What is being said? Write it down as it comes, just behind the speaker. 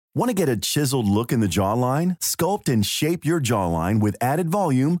Want to get a chiseled look in the jawline? Sculpt and shape your jawline with added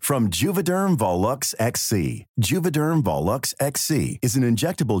volume from Juvederm Volux XC. Juvederm Volux XC is an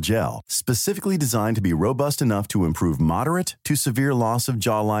injectable gel specifically designed to be robust enough to improve moderate to severe loss of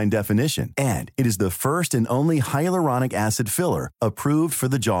jawline definition. And it is the first and only hyaluronic acid filler approved for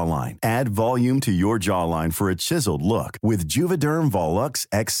the jawline. Add volume to your jawline for a chiseled look with Juvederm Volux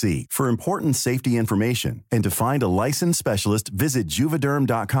XC. For important safety information and to find a licensed specialist, visit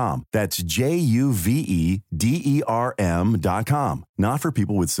juvederm.com. That's JUVEDERM.com. Not for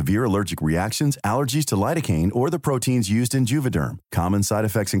people with severe allergic reactions, allergies to lidocaine, or the proteins used in Juvederm. Common side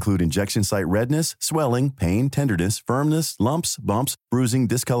effects include injection site redness, swelling, pain, tenderness, firmness, lumps, bumps, bruising,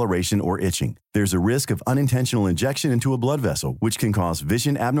 discoloration, or itching. There's a risk of unintentional injection into a blood vessel, which can cause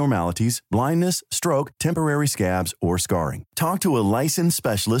vision abnormalities, blindness, stroke, temporary scabs, or scarring. Talk to a licensed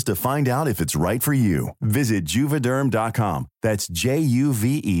specialist to find out if it's right for you. Visit Juvederm.com. That's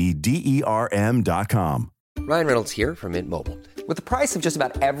JUVEDERM.com. Ryan Reynolds here from Mint Mobile. With the price of just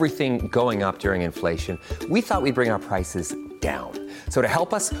about everything going up during inflation, we thought we'd bring our prices down. So to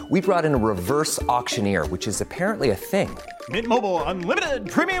help us, we brought in a reverse auctioneer, which is apparently a thing. Mint Mobile Unlimited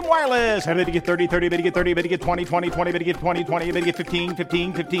Premium Wireless. How to get 30, 30, bit to get 30, bit to get 20, 20, 20, bit to get 20, 20, bit to get 15,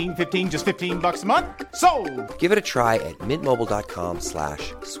 15, 15, 15, just $15 a month? Sold! Give it a try at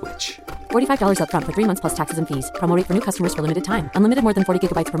mintmobile.com/switch. $45 up front for 3 months plus taxes and fees. Promo rate for new customers for limited time. Unlimited more than 40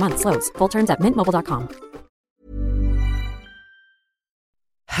 gigabytes per month. Slows full terms at mintmobile.com.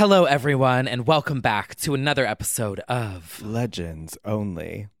 Hello, everyone, and welcome back to another episode of Legends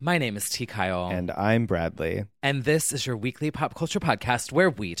Only. My name is T. Kyle. And I'm Bradley. And this is your weekly pop culture podcast where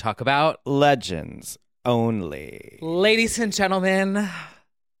we talk about Legends Only. Ladies and gentlemen,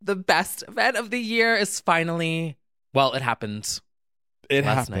 the best event of the year is finally, well, it happened. It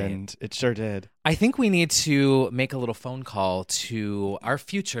last happened. night. It sure did. I think we need to make a little phone call to our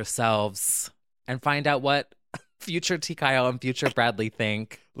future selves and find out what future T. Kyle and future Bradley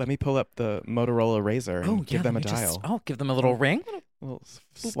think. Let me pull up the Motorola Razr and give them a dial. Give them a little ring. We'll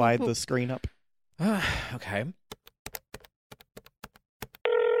slide the screen up. Okay.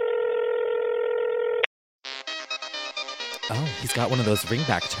 Oh, he's got one of those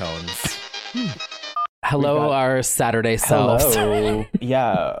ringback tones. Hello, our Saturday selves. Hello.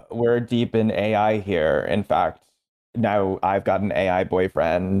 Yeah, we're deep in AI here. In fact, now I've got an AI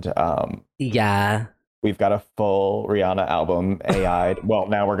boyfriend. Yeah. We've got a full Rihanna album AI. Well,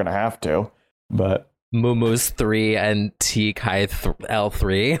 now we're going to have to, but... Mumu's 3 and T. Kai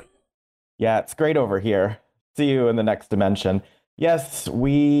L3. Yeah, it's great over here. See you in the next dimension. Yes,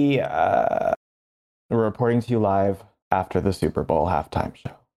 we're reporting to you live after the Super Bowl halftime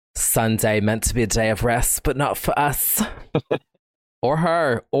show. Sunday meant to be a day of rest, but not for us. Or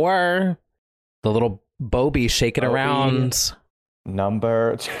her. Or the little Bobby shaking around.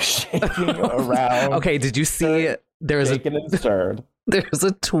 Number shaking around. Okay, did you see there's a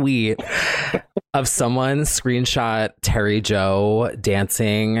tweet of someone screenshot Terry Joe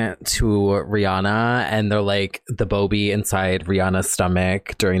dancing to Rihanna, and they're like the Bobby inside Rihanna's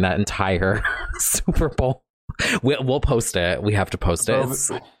stomach during that entire Super Bowl. We'll post it. We have to post it.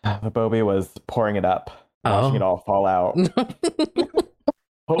 The Bobby was pouring it up, watching it all fall out.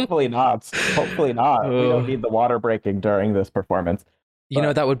 Hopefully not. Hopefully not. We don't need the water breaking during this performance. You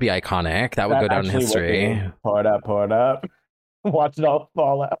know, that would be iconic. That would go down in history. Pour it up, pour it up. Watch it all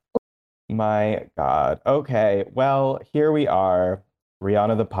fall out. My God. Okay, well, here we are.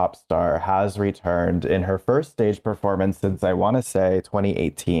 Rihanna the pop star has returned in her first stage performance since, I want to say,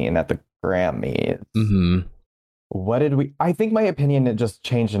 2018 at the Grammys. Mm-hmm. What did we... I think my opinion, it just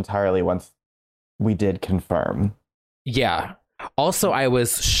changed entirely once we did confirm. Yeah. Also, I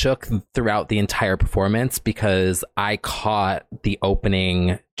was shook throughout the entire performance because I caught the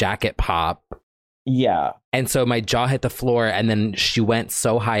opening jacket pop. Yeah. And so my jaw hit the floor, and then she went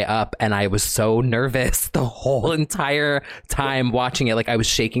so high up, and I was so nervous the whole entire time watching it. Like, I was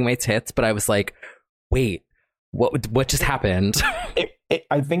shaking my tits, but I was like, wait, what just happened?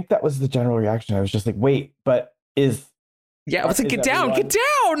 I think that was the general reaction. I was just like, wait, but is... Yeah, I was like, get down!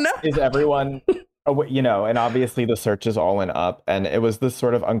 Is everyone... You know, and obviously the search is all in up, and it was this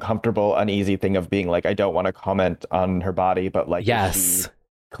sort of uncomfortable, uneasy thing of being like, I don't want to comment on her body, but like, yes,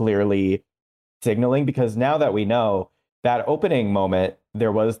 clearly signaling, because now that we know that opening moment,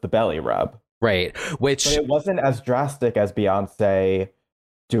 there was the belly rub, right? Which but it wasn't as drastic as Beyonce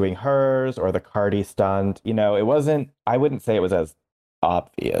doing hers or the Cardi stunt. You know, it wasn't. I wouldn't say it was as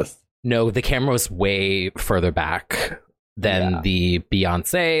obvious. No, the camera was way further back than the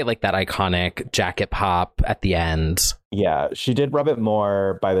Beyonce, like that iconic jacket pop at the end. Yeah, she did rub it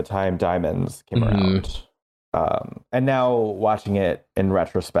more by the time Diamonds came around. And now watching it in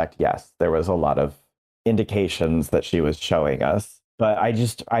retrospect, yes, there was a lot of indications that she was showing us. But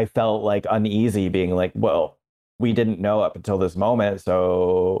I felt like uneasy being like, well, we didn't know up until this moment.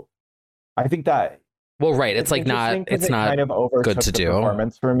 So I think that. Well, right. It's like it's not kind of overtook good to the do.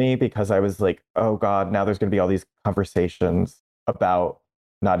 Performance for me, because I was like, oh God, now there's going to be all these conversations about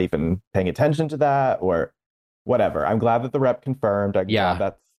not even paying attention to that or whatever. I'm glad that the rep confirmed. I'm glad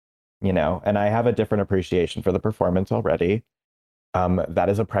that's, and I have a different appreciation for the performance already. That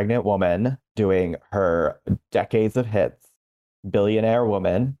is a pregnant woman doing her decades of hits, billionaire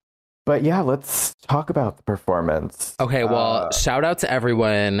woman. But yeah, let's talk about the performance. Okay, well, shout out to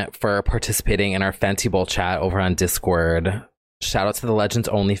everyone for participating in our Fenty Bowl chat over on Discord. Shout out to the Legends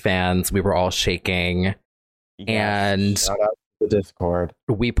Only fans. We were all shaking. Yes, and shout out to the Discord.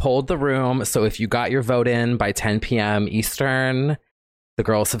 We polled the room. So if you got your vote in by 10 p.m. Eastern, the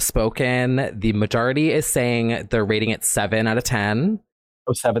girls have spoken. The majority is saying they're rating it 7 out of 10.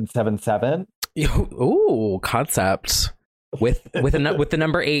 Oh, 777? Ooh, concept. With the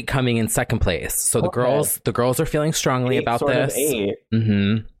number 8 coming in second place. So the girls are feeling strongly about this. 8.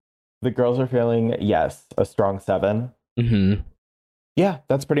 Mm-hmm. The girls are feeling, yes, a strong 7. Mm-hmm. Yeah,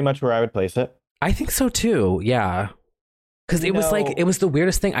 that's pretty much where I would place it. I think so too. Yeah. Because it was the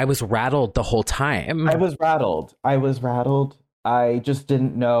weirdest thing. I was rattled the whole time. I was rattled. I just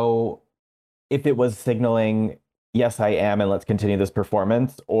didn't know if it was signaling, yes, I am, and let's continue this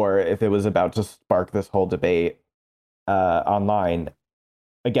performance, or if it was about to spark this whole debate online.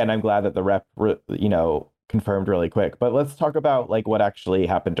 Again, I'm glad that the rep, confirmed really quick. But let's talk about like what actually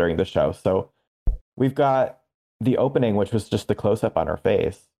happened during the show. So we've got the opening, which was just the close up on her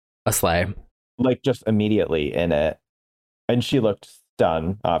face, a slay, like just immediately in it, and she looked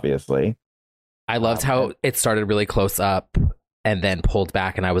stunned. Obviously, I loved how it started really close up and then pulled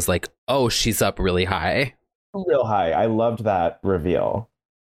back, and I was like, oh, she's up really high, real high. I loved that reveal.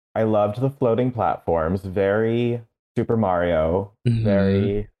 I loved the floating platforms. Very Super Mario. Mm-hmm.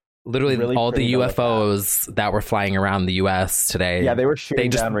 Very literally really all the UFOs that were flying around the US today. Yeah, they were shooting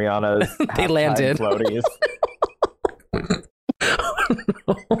down Rihanna's they landed floaties.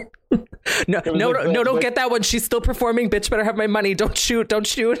 No, don't get that one. She's still performing. Bitch, better have my money. Don't shoot.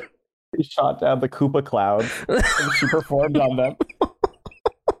 He shot down the Koopa clouds and she performed on them.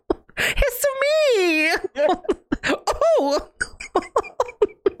 It's me. Oh.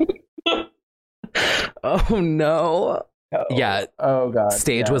 Oh no. Oh. Yeah. Oh god.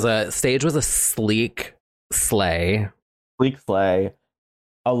 Stage was a sleek slay. Sleek slay.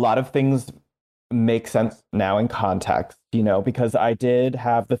 A lot of things make sense now in context, because I did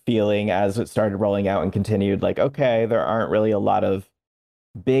have the feeling as it started rolling out and continued, like, okay, there aren't really a lot of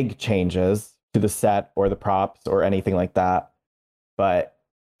big changes to the set or the props or anything like that. But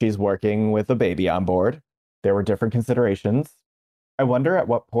she's working with a baby on board. There were different considerations. I wonder at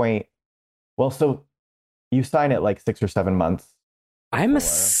what point. Well, so you sign it like 6 or 7 months. I'm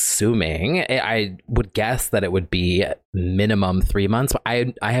assuming, I would guess that it would be minimum 3 months.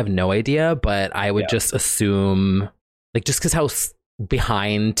 I have no idea, but I would just assume, like, just because how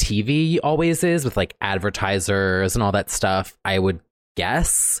behind TV always is with like advertisers and all that stuff, I would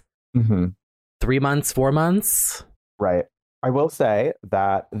guess 3 months, 4 months. Right. I will say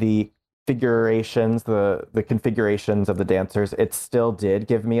that the configurations of the dancers, it still did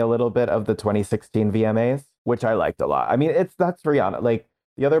give me a little bit of the 2016 VMAs, which I liked a lot. I mean, that's Rihanna. Like,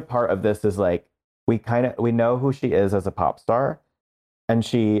 the other part of this is like, we know who she is as a pop star, and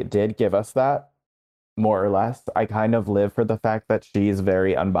she did give us that, more or less. I kind of live for the fact that she's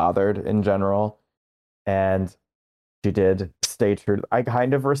very unbothered in general, and she did stay true. I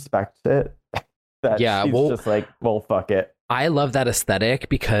kind of respect it. That she's just like, well, fuck it. I love that aesthetic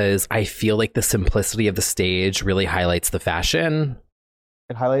because I feel like the simplicity of the stage really highlights the fashion.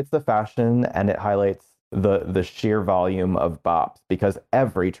 It highlights the fashion, and it highlights the sheer volume of bops, because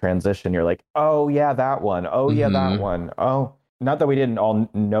every transition you're like, oh yeah, that one. Oh yeah, that one. Oh, not that we didn't all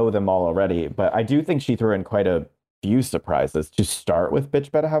know them all already, but I do think she threw in quite a few surprises to start with.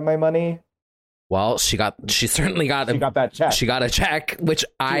 Bitch better have my money. Well, she certainly got that check. She got a check, which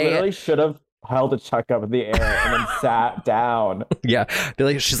I really should have held a check up in the air and then sat down. Yeah.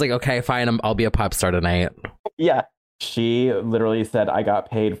 She's like, okay, fine, I'll be a pop star tonight. Yeah. She literally said, I got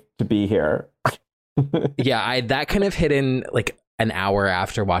paid to be here. Yeah, that kind of hit in like an hour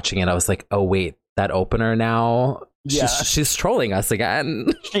after watching it. I was like, oh wait, that opener now? Yeah. She's trolling us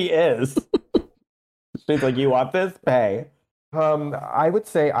again. She is. She's like, you want this? Pay. I would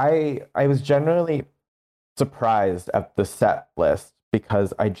say I was generally surprised at the set list,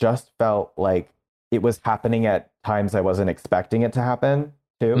 because I just felt like it was happening at times I wasn't expecting it to happen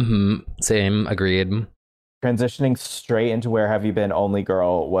too. Same, agreed. transitioning straight into Where Have You Been, Only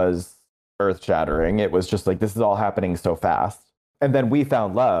Girl was earth-shattering. It was just like, this is all happening so fast. And then We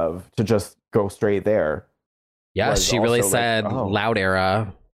Found Love, to just go straight there. Yes, she really said loud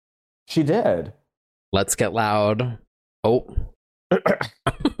era. She did. Let's get loud. Oh.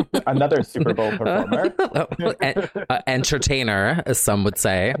 Another Super Bowl performer. Entertainer, as some would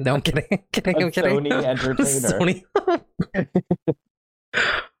say. No, I'm kidding. I'm kidding. Sony entertainer.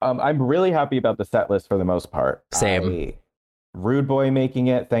 Sony. I'm really happy about the set list for the most part. Same. Rude Boy making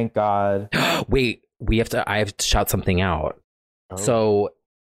it, thank God. Wait, I have to shout something out. Oh. So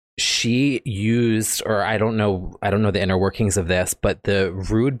she used, or I don't know the inner workings of this, but the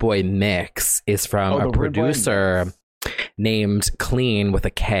Rude Boy mix is from a producer named Clean with a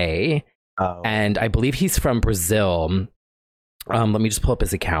K. Oh. And I believe he's from Brazil. Let me just pull up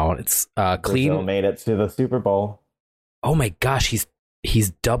his account. It's Clean. Brazil made it to the Super Bowl. Oh my gosh, he's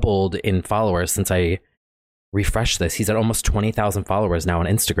doubled in followers since I refreshed this. He's at almost 20,000 followers now on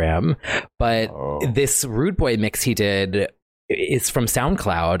Instagram. But this Rude Boy mix he did is from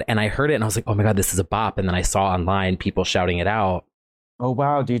SoundCloud, and I heard it and I was like, oh my God, this is a bop. And then I saw online people shouting it out. Oh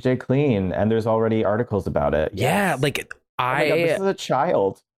wow, DJ Clean, and there's already articles about it. Yeah, like oh my God, this is a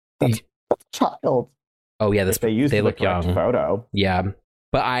child. That's a child. Oh yeah, they look young. Photo. Yeah,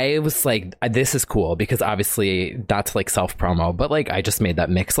 but I was like, this is cool because obviously not to like self promo, but like I just made that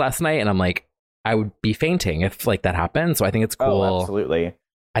mix last night, and I'm like, I would be fainting if like that happened. So I think it's cool. Oh, absolutely.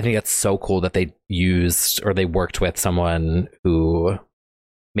 I think that's so cool that they used or they worked with someone who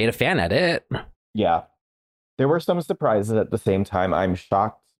made a fan edit. Yeah. There were some surprises at the same time. I'm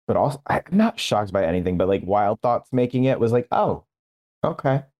shocked, but also I'm not shocked by anything, but like Wild Thoughts making it was like, oh,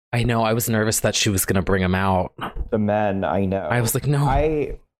 okay. I know. I was nervous that she was going to bring him out. The men, I know. I was like, no.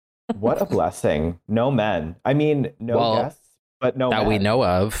 What a blessing. No men. I mean, no guests, but no that men. We know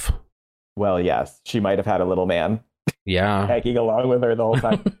of. Well, yes. She might have had a little man. Yeah. Tagging along with her the whole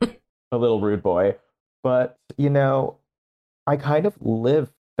time. A little Rude Boy. But, I kind of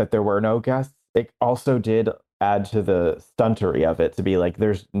live that there were no guests. It also did add to the stuntery of it to be like,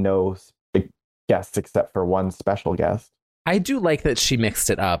 there's no guests except for one special guest. I do like that she mixed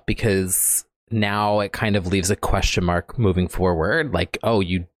it up because now it kind of leaves a question mark moving forward. Like, oh,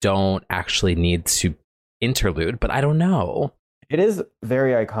 you don't actually need to interlude, but I don't know. It is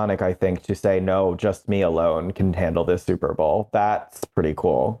very iconic, I think, to say, no, just me alone can handle this Super Bowl. That's pretty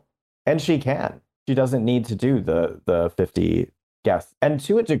cool. And she can. She doesn't need to do the 50 guests. And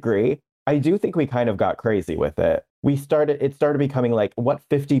to a degree, I do think we kind of got crazy with it. It started becoming like, what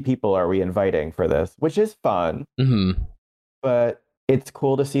 50 people are we inviting for this? Which is fun. Mm-hmm. But it's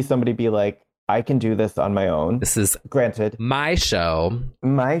cool to see somebody be like, I can do this on my own. This is granted my show.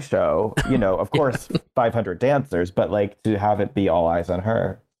 Of course, 500 dancers, but like to have it be all eyes on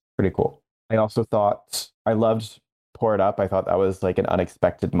her. Pretty cool. I also thought I loved Pour It Up. I thought that was like an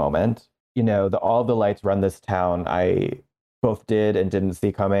unexpected moment. All the lights run this town. I both did and didn't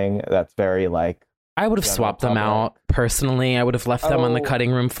see coming. That's very like, I would have swapped them out personally. I would have left them on the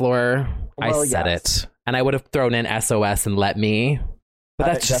cutting room floor. Well, I said it. And I would have thrown in SOS and Let Me. But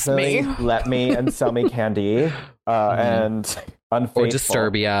that's just me. Let Me and Sell Me Candy. And Unfaithful. Or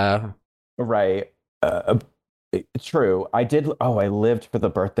Disturbia. Right. True. I lived for the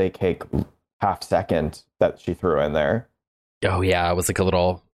birthday cake half second that she threw in there. Oh, yeah. It was like a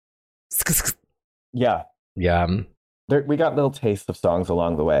little... Yeah. Yeah. We got little tastes of songs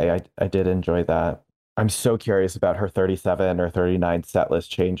along the way. I did enjoy that. I'm so curious about her 37 or 39 set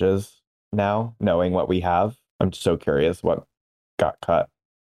list changes now, knowing what we have. I'm so curious what got cut.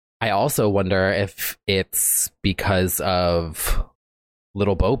 I also wonder if it's because of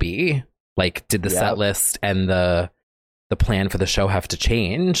Little Bobby. Like, did the set list and the plan for the show have to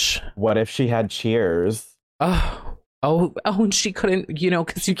change? What if she had Cheers? Oh, and she couldn't,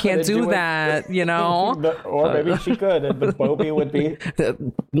 because you can't do that, Or maybe she could, and the Bobby would be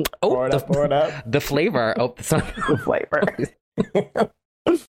pour it up. The flavor. Oh, sorry. The flavor.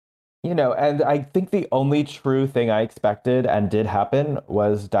 And I think the only true thing I expected and did happen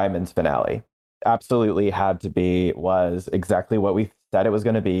was Diamond's finale. Absolutely was exactly what we said it was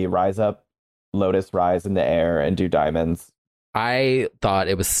going to be. Rise up, Lotus rise in the air and do Diamonds. I thought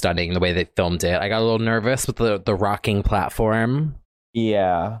it was stunning the way they filmed it. I got a little nervous with the rocking platform.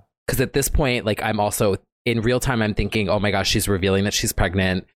 Yeah. Because at this point, like, I'm also in real time, I'm thinking, oh my gosh, she's revealing that she's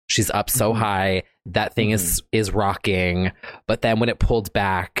pregnant. She's up so high. That thing is rocking. But then when it pulled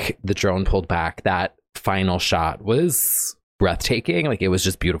back, the drone pulled back, that final shot was breathtaking. Like, it was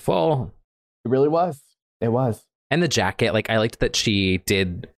just beautiful. It really was. It was. And the jacket, like, I liked that she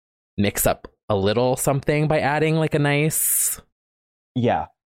did mix up a little something by adding like a nice... Yeah.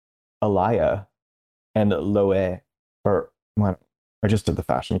 Alaya. and Loewe, or what? I just did the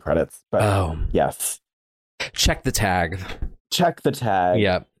fashion credits, but yes. Check the tag. Check the tag.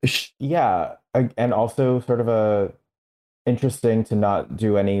 Yep. Yeah. And also sort of interesting to not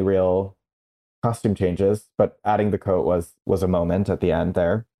do any real costume changes, but adding the coat was a moment at the end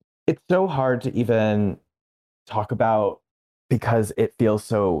there. It's so hard to even talk about because it feels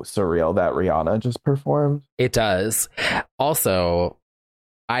so surreal that Rihanna just performed. It does. Also,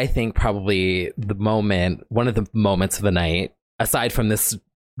 I think probably one of the moments of the night, aside from this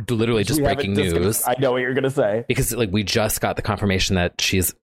literally just breaking news. I know what you're going to say. Because like we just got the confirmation that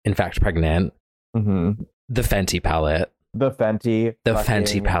she's in fact pregnant. Mm-hmm. The Fenty palette. The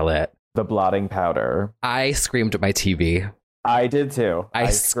Fenty palette. The blotting powder. I screamed at my TV. I did too. I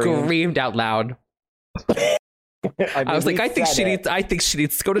screamed out loud. I was like, I think she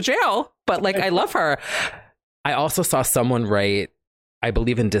needs to go to jail. But like, I love her. I also saw someone write, I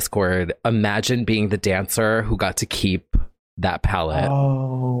believe in Discord, imagine being the dancer who got to keep that palette.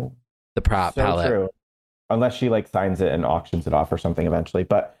 Oh, the prop palette. True. Unless she like signs it and auctions it off or something eventually.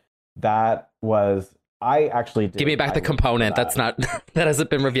 But that was, I actually did. Give me back the component. That's not, that hasn't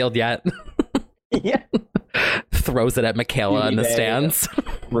been revealed yet. Yeah. Throws it at Michaela in the stands.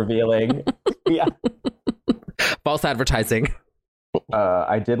 Revealing. Yeah. False advertising.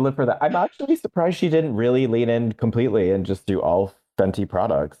 I did live for that. I'm actually surprised she didn't really lean in completely and just do all Fenty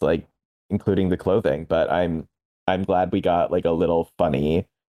products, like including the clothing. But I'm glad we got like a little funny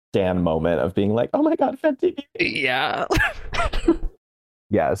Stan moment of being like, oh my God, Fenty. Yeah.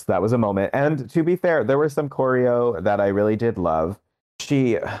 Yes, that was a moment. And to be fair, there was some choreo that I really did love.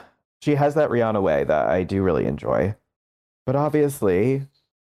 She has that Rihanna way that I do really enjoy. But obviously,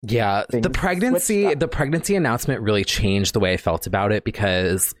 yeah, the pregnancy announcement really changed the way I felt about it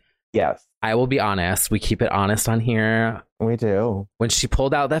because, yes, I will be honest, we keep it honest on here. We do. When she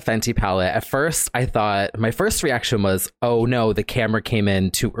pulled out that Fenty palette, at first I thought, my first reaction was, oh no, the camera came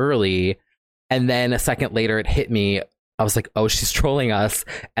in too early. And then a second later it hit me. I was like, oh, she's trolling us.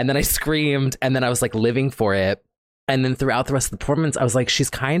 And then I screamed and then I was like living for it. And then throughout the rest of the performance, I was like, she's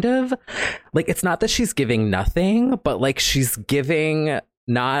kind of like, it's not that she's giving nothing, but like she's giving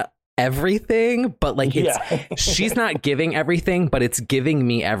not everything, but like it's she's not giving everything, but it's giving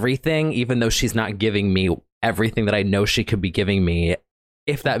me everything, even though she's not giving me everything that I know she could be giving me,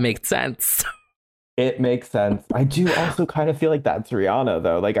 if that makes sense. It makes sense. I do also kind of feel like that's Rihanna,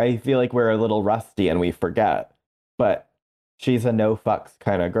 though. Like, I feel like we're a little rusty and we forget, but she's a no fucks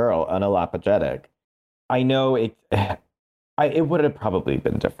kind of girl, unapologetic. I know it would have probably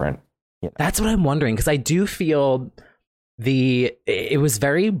been different. You know? That's what I'm wondering, because I do feel it was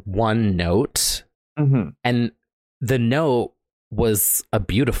very one note, and the note was a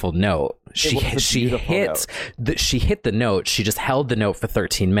beautiful note. She hit the note. She just held the note for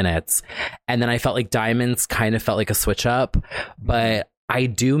 13 minutes, and then I felt like Diamonds kind of felt like a switch up. But I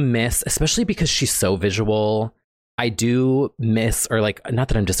do miss, especially because she's so visual. I do miss, or like, not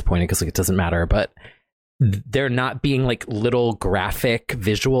that I'm disappointed because like it doesn't matter, but there not being like little graphic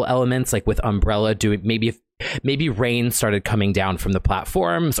visual elements, like with Umbrella doing, maybe rain started coming down from the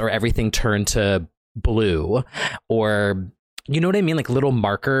platforms, or everything turned to blue, or you know what I mean, like little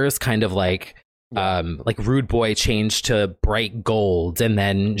markers, kind of like Rude Boy changed to bright gold, and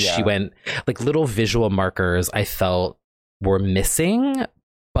then she went, like little visual markers I felt were missing.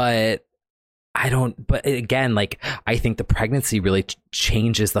 But again, like, I think the pregnancy really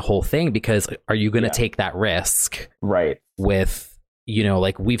changes the whole thing, because are you going to take that risk? Right. With, you know,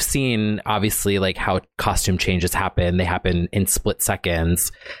 like we've seen obviously like how costume changes happen. They happen in split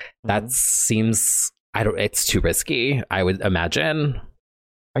seconds. That seems, it's too risky, I would imagine.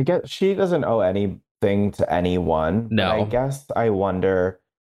 I guess she doesn't owe anything to anyone. No. I guess I wonder,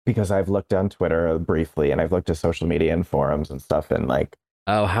 because I've looked on Twitter briefly and I've looked at social media and forums and stuff, and like,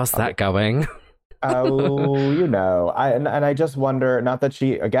 oh, how's that going? Oh, you know, I just wonder, not that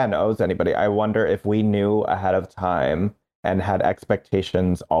she again owes anybody. I wonder if we knew ahead of time and had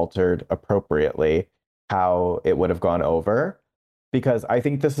expectations altered appropriately, how it would have gone over. Because I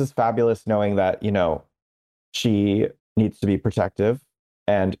think this is fabulous, knowing that, you know, she needs to be protective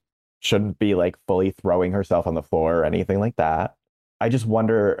and shouldn't be like fully throwing herself on the floor or anything like that. I just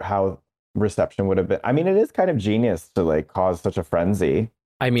wonder how reception would have been. I mean, it is kind of genius to like cause such a frenzy.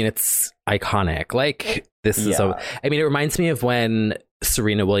 I mean, it's iconic. Like, this is it reminds me of when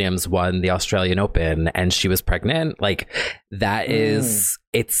Serena Williams won the Australian Open and she was pregnant. Like, that is,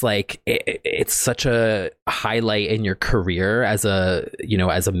 it's like, it's such a highlight in your career as a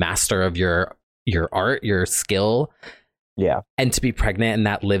master of your art, your skill. Yeah. And to be pregnant, and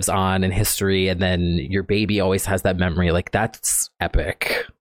that lives on in history, and then your baby always has that memory. Like, that's epic.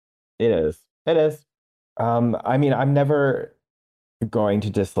 It is. I mean, I'm never going to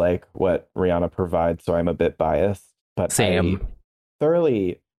dislike what Rihanna provides, so I'm a bit biased, but Same. I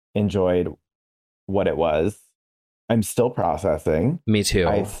thoroughly enjoyed what it was. I'm still processing. Me too.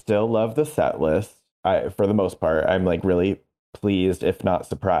 I still love the set list. For the most part, I'm like really pleased, if not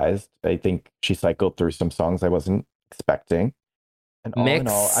surprised. I think she cycled through some songs I wasn't expecting. And all in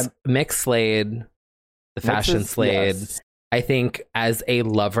all, Mix Slade, the fashion Slade. Yes. I think as a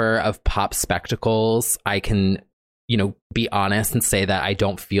lover of pop spectacles, I can, be honest and say that I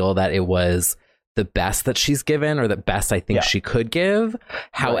don't feel that it was the best that she's given or the best I think she could give.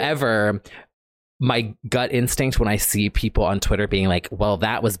 However, my gut instinct when I see people on Twitter being like, well,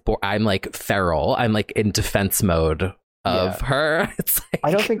 that was, I'm like feral. I'm like in defense mode of her. It's like,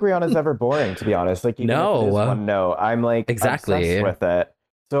 I don't think Rihanna's ever boring, to be honest. Like, even if it is one note, I'm like obsessed with it.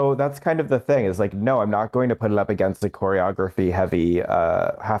 So that's kind of the thing is like, no, I'm not going to put it up against a choreography heavy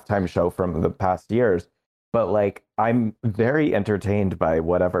halftime show from the past years. But like, I'm very entertained by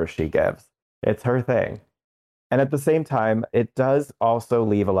whatever she gives. It's her thing. And at the same time, it does also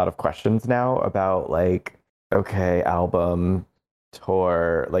leave a lot of questions now about like, okay, album,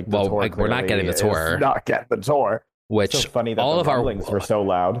 tour, like the tour. Like, we're not getting the tour. Not getting the tour. Which so funny that all of our rumblings were so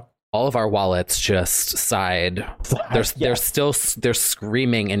loud. All of our wallets just sighed. They're still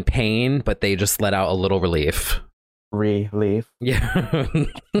screaming in pain, but they just let out a little relief. Relief. Yeah.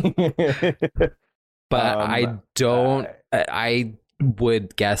 But I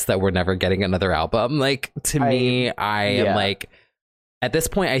would guess that we're never getting another album. Like, to me, I am like, at this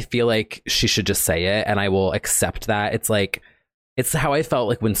point, I feel like she should just say it, and I will accept that. It's like, it's how I felt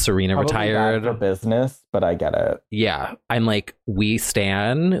like when Serena retired. For business, but I get it. Yeah, I'm like, we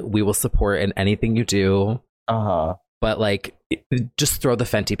will support in anything you do. But like, just throw the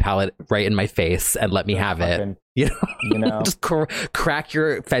Fenty palette right in my face and let me have it. Just crack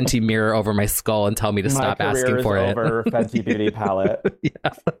your Fenty mirror over my skull and tell me to stop asking for it. Over Fenty Beauty palette.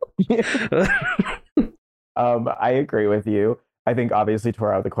 I agree with you. I think obviously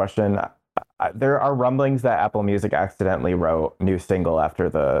tour out of the question. There are rumblings that Apple Music accidentally wrote new single after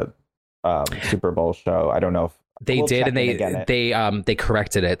the Super Bowl show. I don't know if they did, and they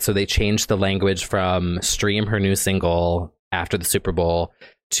corrected it. So they changed the language from stream her new single after the Super Bowl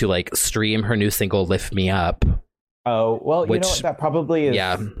to like stream her new single Lift Me Up. Oh, well, you know what? That probably is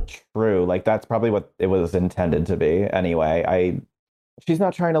true. Like, that's probably what it was intended to be anyway. She's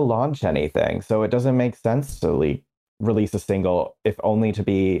not trying to launch anything, so it doesn't make sense to release a single, if only to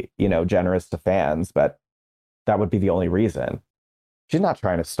be, generous to fans, but that would be the only reason. She's not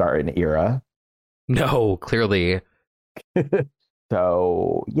trying to start an era. No, clearly.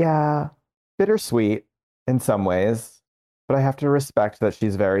 So, yeah, bittersweet in some ways, but I have to respect that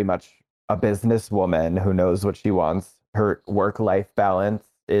she's very much a businesswoman who knows what she wants. Her work-life balance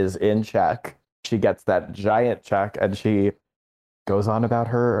is in check. She gets that giant check and she goes on about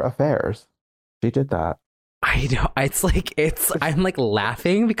her affairs. She did that. I know. I'm like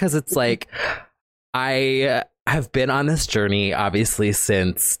laughing because it's like, I have been on this journey obviously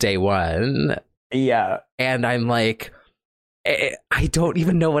since day one. Yeah. And I'm like, I don't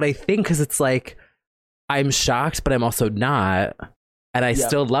even know what I think, because it's like, I'm shocked, but I'm also not. And I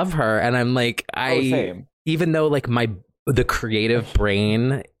still love her. And I'm like, even though like the creative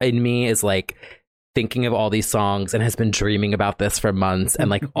brain in me is like thinking of all these songs and has been dreaming about this for months, and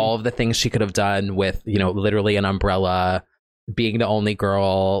like all of the things she could have done with, literally an umbrella, being the only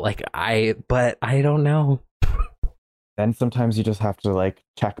girl, but I don't know. Then sometimes you just have to like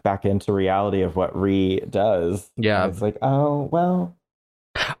check back into reality of what does. Yeah. And it's like, oh, well.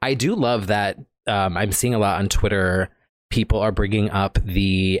 I do love that. I'm seeing a lot on Twitter. People are bringing up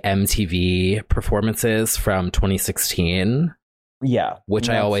the MTV performances from 2016. Yeah. Which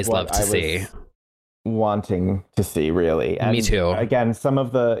I always love to see. Wanting to see, really. And me too. Again, some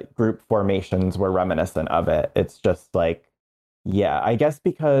of the group formations were reminiscent of it. It's just like, yeah, I guess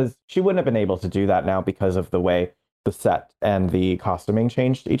because she wouldn't have been able to do that now because of the way the set and the costuming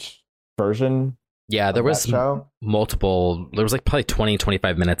changed each version. Yeah, there was multiple. There was like probably 20,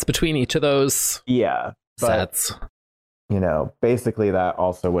 25 minutes between each of those sets. Basically that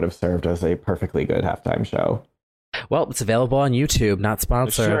also would have served as a perfectly good halftime show. Well, it's available on YouTube, not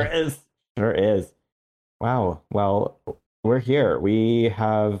sponsored. Sure is. Wow. Well, we're here. We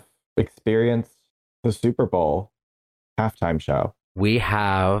have experienced the Super Bowl halftime show. We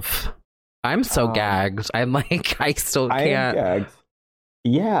have. I'm so gagged. I'm like, I still can't. I am gagged.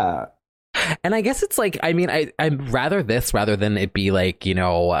 Yeah. And I guess it's like, I mean, I'd rather this rather than it be like,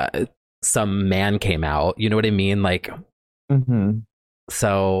 some man came out. You know what I mean? Like,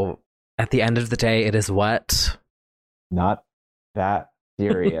 So at the end of the day, it is what? Not that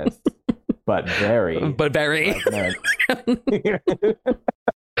serious. but very. Pregnant.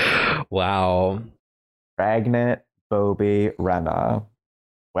 Wow. Pregnant Bobby Renna.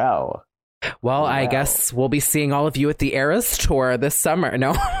 Well, I guess we'll be seeing all of you at the Eras tour this summer.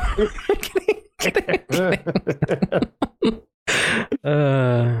 No. kidding.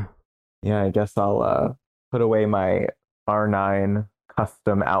 Yeah, I guess I'll put away my R9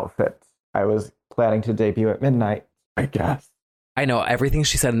 custom outfit. I was planning to debut at midnight, I guess. I know everything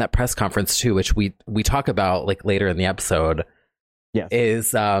she said in that press conference too, which we talk about like later in the episode. Yes.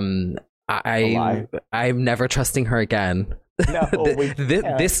 Is I'm never trusting her again. No,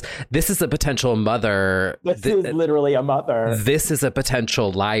 this is a potential mother. This is literally a mother. This is a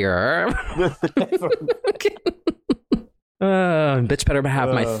potential liar. Bitch better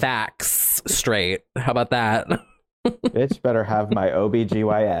have my facts straight. How about that? Bitch better have my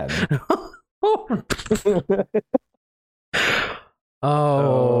OBGYN.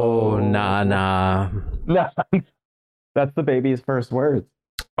 Nah. No, that's the baby's first words.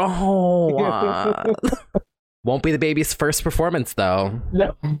 Won't be the baby's first performance, though.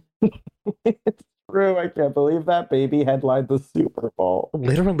 No. It's true. I can't believe that baby headlined the Super Bowl.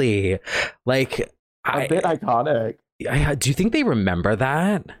 Literally. Like, a bit iconic. Do you think they remember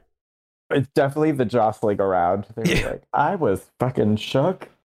that? It's definitely the jostling around. They were like, I was fucking shook.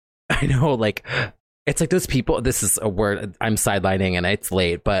 I know, like, it's like those people, this is a word, I'm sidelining and it's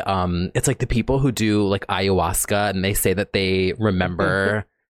late, but it's like the people who do like ayahuasca and they say that they remember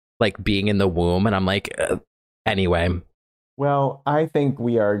like being in the womb, and I'm like, anyway. Well, I think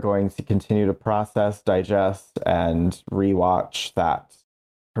we are going to continue to process, digest, and rewatch that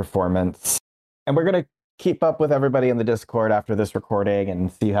performance. And we're going to keep up with everybody in the Discord after this recording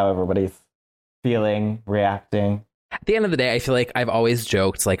and see how everybody's feeling, reacting. At the end of the day, I feel like I've always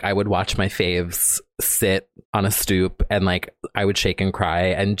joked, like, I would watch my faves sit on a stoop and, like, I would shake and cry.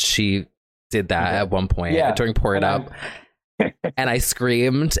 And she did that at one point during Pour It Up. And I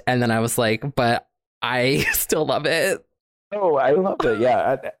screamed. And then I was like, but I still love it. Oh, I love it.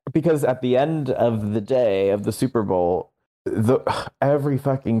 Yeah. Because at the end of the day of the Super Bowl, every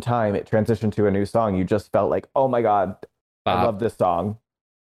fucking time it transitioned to a new song, you just felt like, oh my God, I love this song.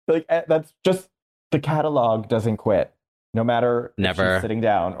 Like, that's just, the catalog doesn't quit, no matter if she's sitting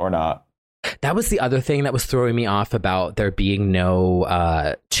down or not. That was the other thing that was throwing me off about there being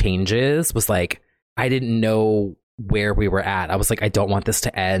no changes, was like, I didn't know where we were at. I was like, I don't want this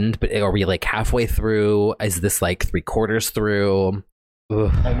to end, but are we like halfway through? Is this like 3/4 through?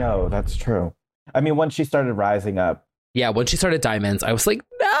 Ugh. I know, that's true. I mean, once she started rising up. Yeah, when she started Diamonds, I was like,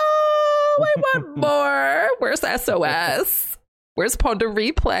 no, I want more. Where's SOS? Where's Pon de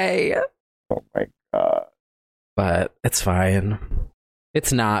Replay? Oh my God. But it's fine.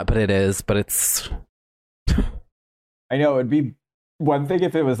 It's not, but it is. But it's... I know, it'd be one thing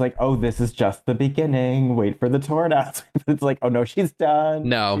if it was like, oh, this is just the beginning. Wait for the tour announcement. It's like, oh no, she's done.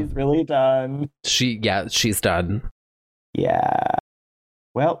 No. She's really done. She's done. Yeah.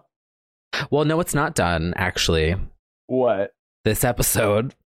 Well, no, it's not done, actually. What? This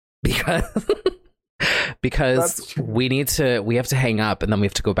episode. Because we have to hang up, and then we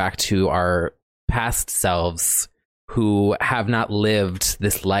have to go back to our past selves who have not lived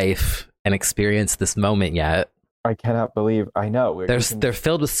this life and experienced this moment yet. I cannot believe. I know they're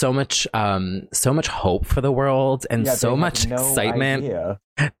filled with so much hope for the world and so much excitement. Idea.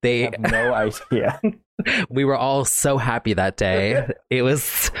 They have no idea. We were all so happy that day. It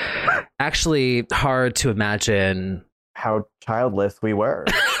was actually hard to imagine how childless we were.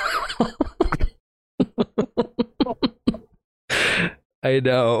 I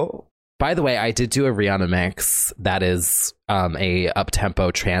know. By the way, I did do a Rihanna mix that is a up-tempo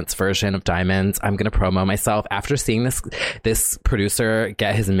trance version of Diamonds. I'm going to promo myself. After seeing this producer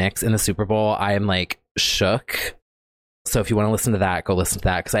get his mix in the Super Bowl, I am like shook. So if you want to listen to that, go listen to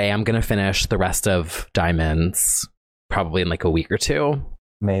that, because I am going to finish the rest of Diamonds probably in like a week or two.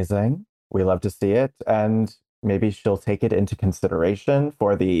 Amazing. We love to see it. And maybe she'll take it into consideration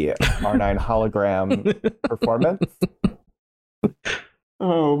for the R9 hologram performance.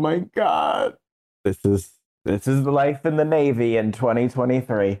 Oh my God. This is the life in the Navy in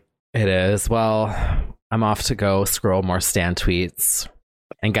 2023. It is. Well, I'm off to go scroll more Stan tweets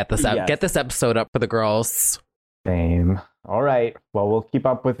and get this episode up for the girls. Same. All right. Well, we'll keep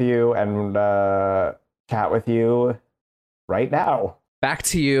up with you and chat with you right now. Back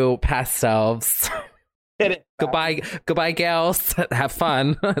to you, past selves. Goodbye, gals. Have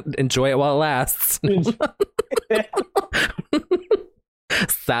fun. Enjoy it while it lasts.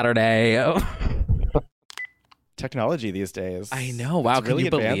 Saturday. Technology these days. I know. Wow, it's really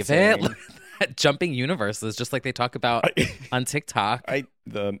can you believe it? jumping universes, just like they talk about on TikTok.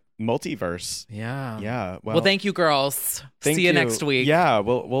 The multiverse. Yeah. Yeah. Well, thank you, girls. See you next week. Yeah,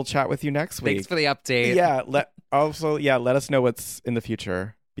 we'll chat with you next week. Thanks for the update. Yeah. Let us know what's in the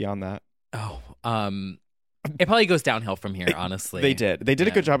future beyond that. It probably goes downhill from here, honestly. They did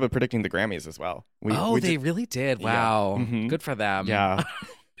a good job of predicting the Grammys as well. They really did. Wow. Yeah. Mm-hmm. Good for them. Yeah.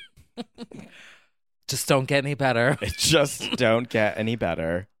 Just don't get any better. It just don't get any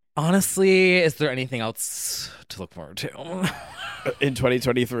better. Honestly, is there anything else to look forward to? In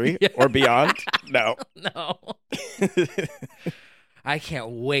 2023 or beyond? No. No. I can't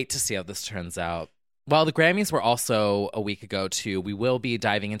wait to see how this turns out. Well, the Grammys were also a week ago, too. We will be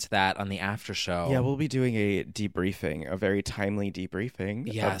diving into that on the after show. Yeah, we'll be doing a debriefing, a very timely debriefing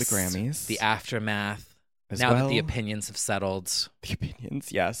of the Grammys. The aftermath. Now that the opinions have settled. The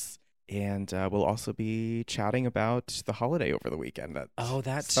opinions, yes. And we'll also be chatting about the holiday over the weekend.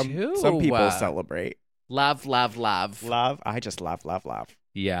 Too. Some people celebrate. Love, love, love. Love. I just love, love, love.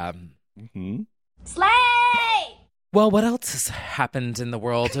 Yeah. Mm-hmm. Slay! Well, what else has happened in the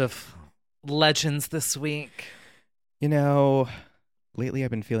world of legends this week? You know, lately I've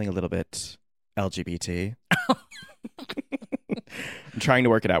been feeling a little bit LGBT. I'm trying to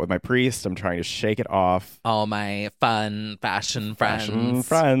work it out with my priest. I'm trying to shake it off. All my fun fashion friends.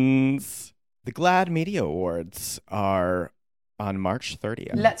 The GLAAD Media Awards are on March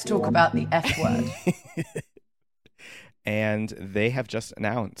 30th. Let's talk about the F word. And they have just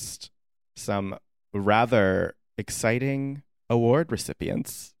announced some rather exciting award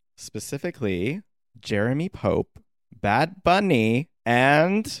recipients, specifically Jeremy Pope, Bad Bunny,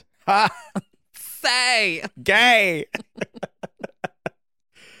 and say gay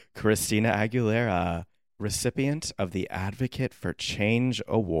Christina Aguilera, recipient of the Advocate for Change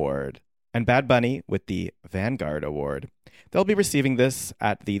Award, and Bad Bunny with the Vanguard Award. They'll be receiving this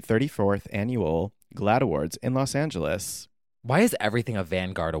at the 34th Annual GLAAD Awards in Los Angeles. Why is everything a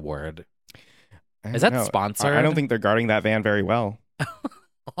Vanguard Award? Is that sponsored? I don't think they're guarding that van very well.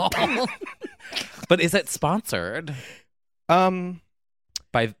 But is it sponsored?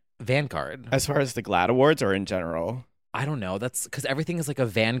 By Vanguard? As far as the GLAAD Awards or in general? I don't know. That's because everything is like a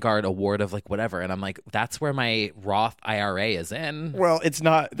Vanguard award of like whatever. And I'm like, that's where my Roth IRA is in. Well, that's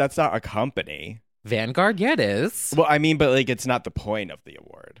not a company. Vanguard? Yeah, it is. Well, I mean, but like it's not the point of the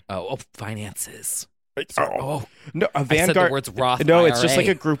award. Oh, finances. No, a Vanguard. I said the words Roth No, IRA. It's just like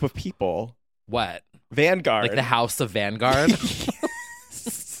a group of people. What? Vanguard. Like the House of Vanguard?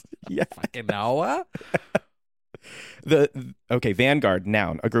 Yeah. Fucking no. Vanguard,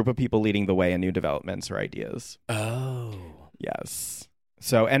 noun, a group of people leading the way in new developments or ideas. Oh. Yes.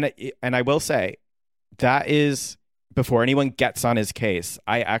 So, and I will say, that is, before anyone gets on his case,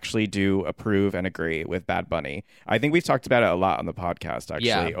 I actually do approve and agree with Bad Bunny. I think we've talked about it a lot on the podcast,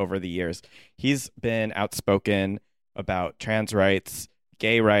 actually, over the years. He's been outspoken about trans rights,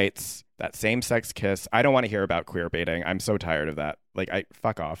 gay rights, that same-sex kiss. I don't want to hear about queer baiting. I'm so tired of that. Like,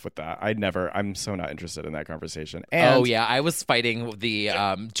 fuck off with that. I'm so not interested in that conversation. And I was fighting the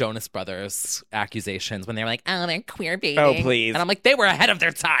Jonas Brothers accusations when they were like, oh, they're queer baiting. Oh, please. And I'm like, they were ahead of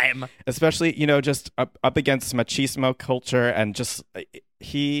their time. Especially, just up against machismo culture, and just,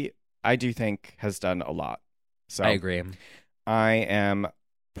 I do think, has done a lot. So I agree. I am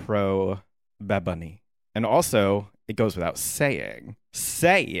pro Bad Bunny. And also, it goes without saying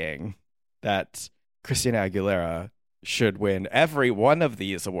that Christina Aguilera should win every one of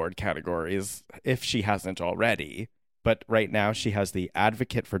these award categories if she hasn't already. But right now she has the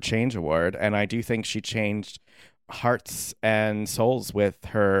Advocate for Change Award, and I do think she changed hearts and souls with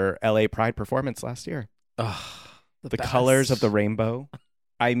her LA Pride performance last year. Oh, the colors of the rainbow.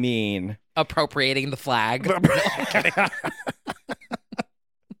 I mean... appropriating the flag.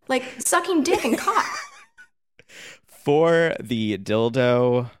 Like sucking dick and cock. For the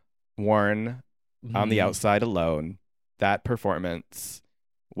dildo worn on the outside alone, that performance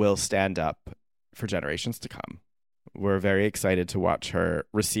will stand up for generations to come. We're very excited to watch her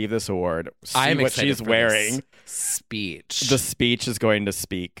receive this award, see what she's wearing. Speech. The speech is going to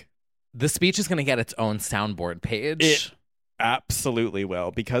speak. The speech is going to get its own soundboard page. It absolutely will,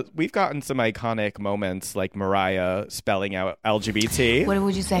 because we've gotten some iconic moments like Mariah spelling out LGBT. What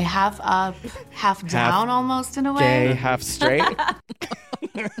would you say? Half up, half down, almost in a way? Gay, half straight.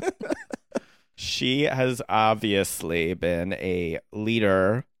 She has obviously been a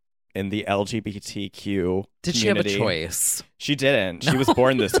leader in the LGBTQ Did community. she have a choice? She didn't. She was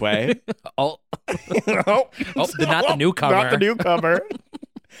born this way. Not the newcomer. Not the newcomer.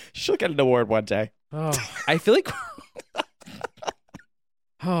 She'll get an award one day. Oh, I feel like...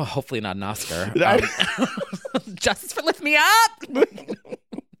 hopefully not an Oscar. Justice for Lift Me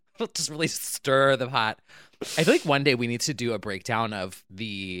Up! just really stir the pot. I feel like one day we need to do a breakdown of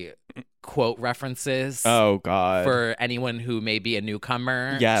the quote references. Oh, God. For anyone who may be a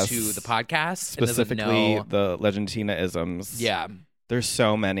newcomer to the podcast. Specifically the Legendina-isms. Yeah. There's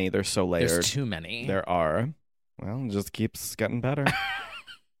so many. They're so layered. There's too many. There are. Well, it just keeps getting better.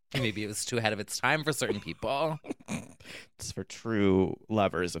 Maybe it was too ahead of its time for certain people. It's for true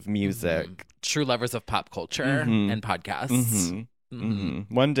lovers of music. Mm-hmm. True lovers of pop culture and podcasts. Mm-hmm.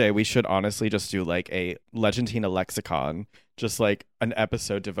 Mm-hmm. One day we should honestly just do like a Legendina lexicon, just like an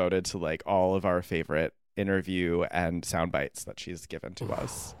episode devoted to like all of our favorite interview and sound bites that she's given to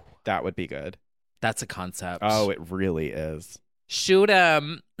us. That would be good. That's a concept. Oh, it really is. Shoot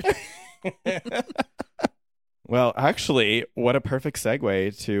 'em. Well, actually, what a perfect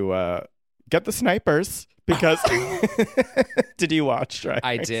segue to get the snipers, because did you watch Drag Race?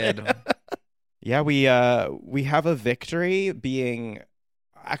 I did. Yeah, we have a victory being,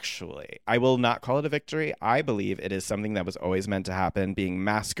 actually, I will not call it a victory. I believe it is something that was always meant to happen, being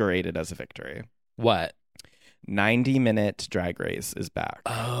masqueraded as a victory. What? 90-minute Drag Race is back.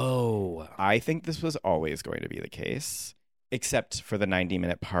 Oh. I think this was always going to be the case, except for the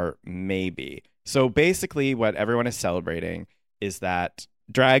 90-minute part, maybe. So basically what everyone is celebrating is that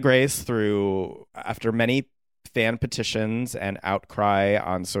Drag Race, after many fan petitions and outcry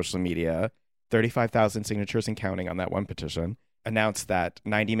on social media, 35,000 signatures and counting on that one petition, announced that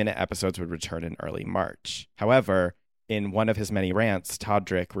 90-minute episodes would return in early March. However, in one of his many rants,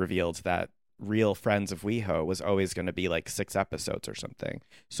 Todrick revealed that Real Friends of WeHo was always going to be like 6 episodes or something.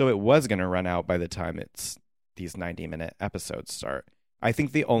 So it was going to run out by the time these 90-minute episodes start. I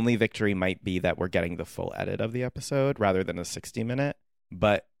think the only victory might be that we're getting the full edit of the episode rather than a 60-minute,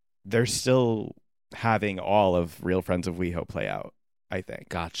 but they're still having all of Real Friends of WeHo play out, I think.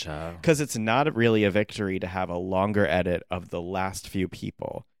 Gotcha. Because it's not really a victory to have a longer edit of the last few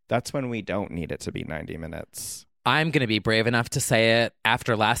people. That's when we don't need it to be 90 minutes. I'm going to be brave enough to say it.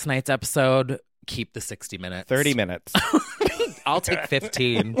 After last night's episode, keep the 60 minutes. 30 minutes. I'll take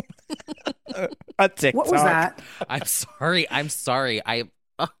 15. A TikTok. What was that? I'm sorry. I'm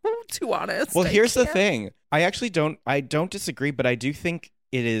too honest. Well, here's the thing. I actually don't disagree, but I do think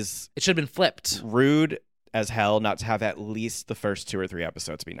it should have been flipped. Rude as hell not to have at least the first 2 or 3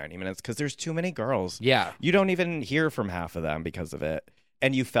 episodes be 90 minutes because there's too many girls. Yeah. You don't even hear from half of them because of it.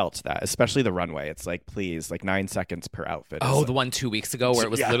 And you felt that, especially the runway. It's like, please, like 9 seconds per outfit. Oh, the one 2 weeks ago where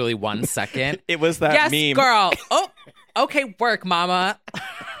it was literally 1 second. It was that meme. Yes, girl. Oh, okay, work, mama.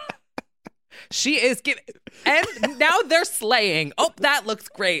 She is giving, and now they're slaying. Oh, that looks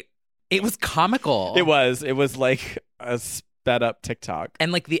great. It was comical. It was like a sped up TikTok.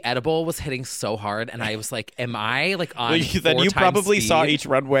 And like the edible was hitting so hard, and I was like, am I like on then you probably speed? Saw each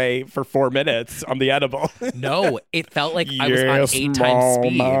runway for 4 minutes on the edible. No, it felt like I was on 8 times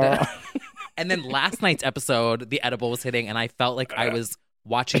speed. And then last night's episode, the edible was hitting, and I felt like I was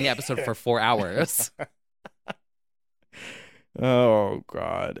watching the episode for 4 hours. Oh,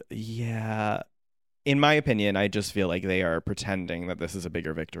 God. Yeah. In my opinion, I just feel like they are pretending that this is a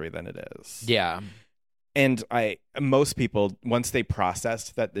bigger victory than it is. Yeah. And most people, once they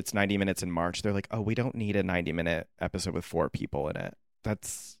processed that it's 90 minutes in March, they're like, oh, we don't need a 90-minute episode with 4 people in it.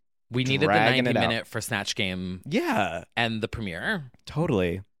 We needed the 90-minute for Snatch Game. Yeah. And the premiere.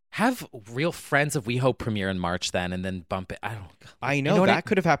 Totally. Have Real Friends of WeHo premiere in March then, and then bump it. I know that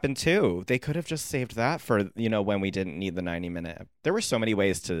could have happened too. They could have just saved that for, when we didn't need the 90-minute. There were so many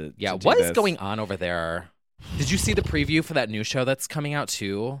ways to Yeah, to what do is this. going on over there? Did you see the preview for that new show that's coming out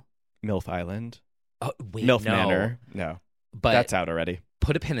too? MILF Island? Oh, wait, MILF no. Manor? No. But that's out already.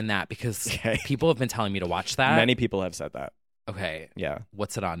 Put a pin in that because people have been telling me to watch that. Many people have said that. Okay. Yeah.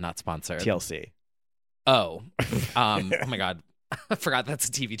 What's it on? Not sponsored. TLC. Oh. Oh my God. I forgot that's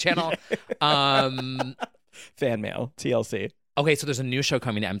a TV channel. Fan mail. TLC. Okay, so there's a new show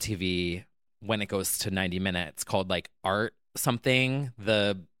coming to MTV when it goes to 90 minutes called like Art something.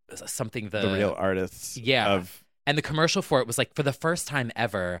 The Real Artists. Yeah. And the commercial for it was like, for the first time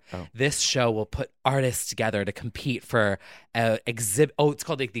ever, this show will put artists together to compete for an exhibit. Oh, it's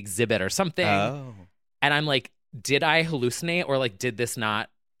called like the Exhibit or something. Oh. And I'm like, did I hallucinate, or like, did this not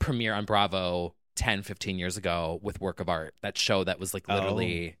premiere on Bravo 10, 15 years ago with Work of Art? That show that was like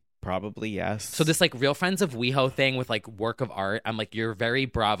literally... Probably, yes. So this like Real Friends of WeHo thing with like Work of Art, I'm like, you're very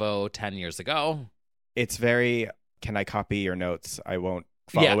Bravo 10 years ago. It's very, can I copy your notes? I won't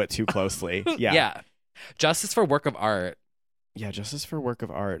follow it too closely. Yeah. Yeah. Justice for Work of Art. Yeah, Justice for Work of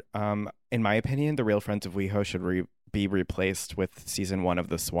Art. In my opinion, the Real Friends of WeHo should be replaced with season 1 of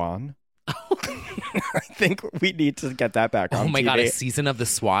The Swan. I think we need to get that back on Oh my TV. God, a season of The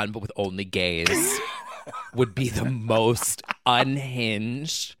Swan, but with only gays would be the most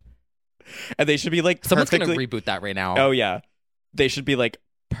unhinged. And they should be like Someone's perfectly... gonna reboot that right now. Oh yeah. They should be like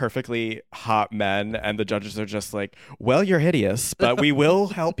perfectly hot men, and the judges are just like, well, you're hideous, but we will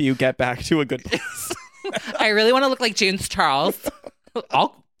help you get back to a good place. I really want to look like James Charles.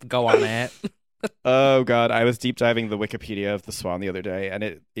 I'll go on it. Oh god, I was deep diving the Wikipedia of The Swan the other day, and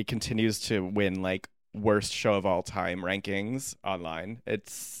it continues to win like worst show of all time rankings online.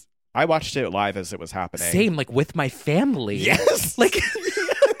 I watched it live as it was happening. Same, like with my family. Yes. Like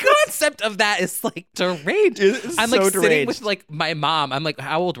the concept of that is like deranged. I'm like sitting deranged. with like my mom. I'm like,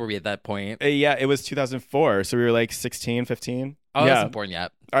 how old were we at that point? Yeah, it was 2004, so we were like 16, 15. I yeah. wasn't born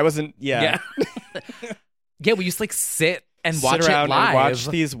yet. I wasn't. Yeah. Yeah, we used to like sit and watch sit around it live. and watch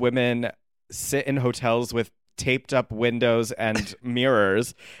these women sit in hotels with taped up windows and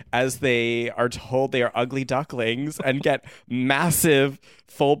mirrors as they are told they are ugly ducklings and get massive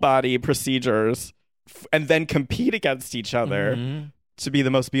full body procedures and then compete against each other to be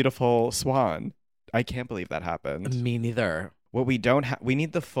the most beautiful swan. I can't believe that happened. Me neither. What we don't have, we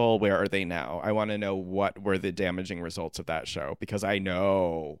need the full Where Are They Now? I want to know what were the damaging results of that show, because I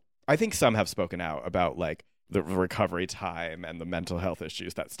think some have spoken out about like the recovery time and the mental health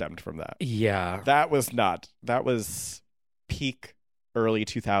issues that stemmed from that. Yeah. That was peak early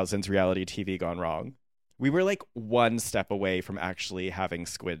 2000s reality TV gone wrong. We were like one step away from actually having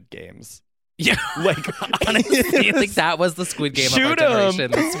Squid Games. Yeah. Like, honestly, like that was the Squid Game of our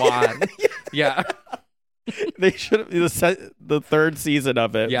generation, The Swan. Yeah. They should have, the third season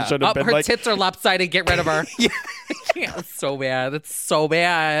of it should have been her like, tits are lopsided, get rid of her. Yeah. Yeah, it's so bad. It's so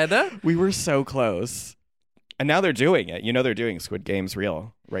bad. We were so close. And now they're doing it. You know, they're doing Squid Games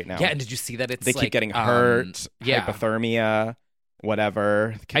real right now. Yeah, and did you see that it's they like, keep getting hurt, hypothermia,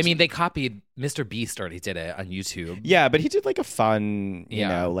 whatever. I mean, they copied Mr. Beast already did it on YouTube. Yeah, but he did like a fun, you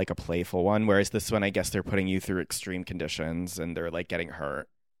know, like a playful one. Whereas this one, I guess they're putting you through extreme conditions and they're like getting hurt.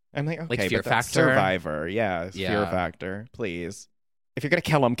 I'm like, okay, like Fear but that's Factor? Survivor. Yeah, Fear Factor. Please. If you're going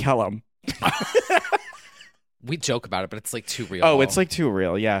to kill him. We joke about it, but it's like too real. Oh, it's like too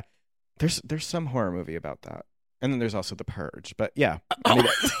real. Yeah. There's some horror movie about that. And then there's also The Purge. But yeah. Anyway.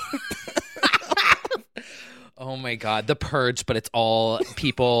 Oh my God. The Purge, but it's all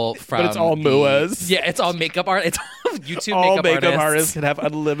people from. But it's all Muas. Yeah, it's all makeup art. It's all YouTube all makeup artists can have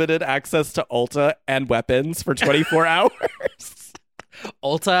unlimited access to Ulta and weapons for 24 hours.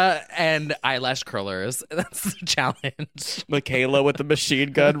 Ulta and eyelash curlers. That's the challenge. Michaela with the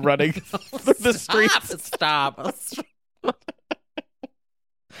machine gun running through the streets. Stop.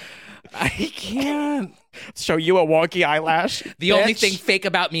 I can't. Show you a wonky eyelash. The bitch. only thing fake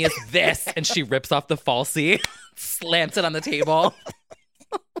about me is this. And she rips off the falsie, slams it on the table.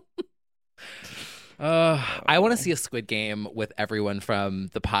 I want to see a Squid Game with everyone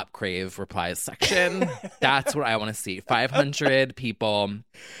from the Pop Crave replies section. That's what I want to see. 500 people.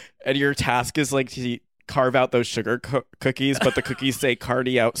 And your task is like to carve out those sugar cookies, but the cookies say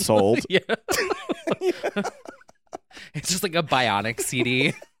Cardi outsold. Yeah. It's just like a bionic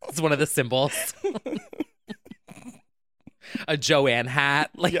CD. It's one of the symbols. A Joanne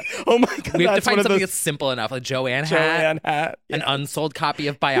hat. Like, yeah. Oh my God. We have to find something that's simple enough. A Joanne hat. Yeah. An unsold copy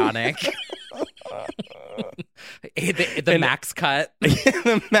of Bionic. the Max Cut.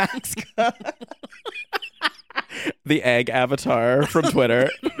 The Max Cut. The egg avatar from Twitter.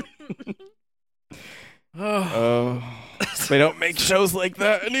 Oh, they don't make shows like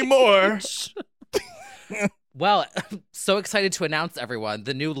that anymore. Well, so excited to announce, everyone,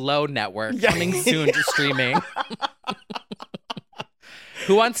 the new Low Network coming soon to streaming.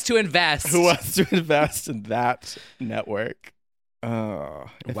 Who wants to invest? Who wants to invest in that network? Oh,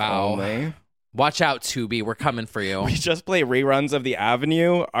 if only. Watch out, Tubi. We're coming for you. We just play reruns of The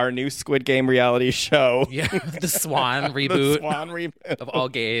Avenue, our new Squid Game reality show. Yeah, the Swan reboot. The Swan reboot. Of all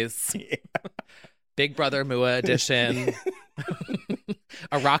gays. Yeah. Big Brother Mua edition.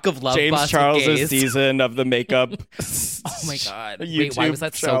 A Rock of Love James bus Charles' season of the makeup. Oh my God. YouTube Wait, why was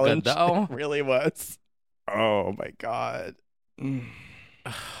that challenge. so good, though? It really was. Oh my God.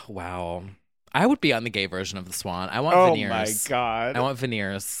 Wow. I would be on the gay version of the Swan. I want veneers. Oh my God. I want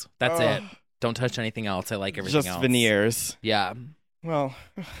veneers. That's it. Don't touch anything else. I like everything else. Just veneers. Yeah. Well.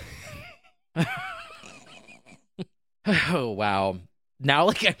 Oh, wow. Now,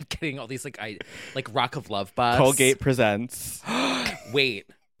 like, I'm getting all these, like Rock of Love bus. Colgate presents. Wait,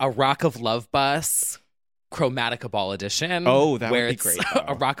 a Rock of Love bus, Chromatica Ball edition. Oh, that where would be it's great.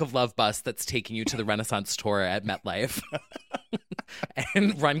 A Rock of Love bus that's taking you to the Renaissance tour at MetLife.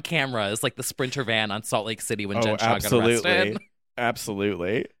 And run cameras like the Sprinter van on Salt Lake City when Jen Shaw got arrested.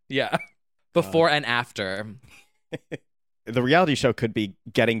 Absolutely. Yeah. Before and after. The reality show could be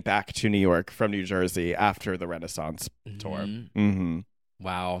getting back to New York from New Jersey after the Renaissance tour. Mm-hmm.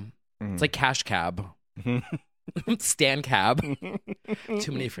 Wow. It's like Cash Cab. Stan Cab.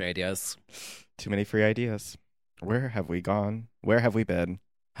 Too many free ideas. Too many free ideas. Where have we gone? Where have we been?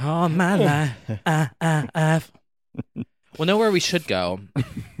 All my life. Well, know where we should go.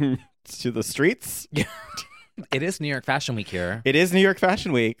 To the streets? It is New York Fashion Week here. It is New York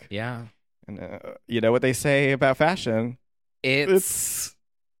Fashion Week. Yeah. And you know what they say about fashion? It's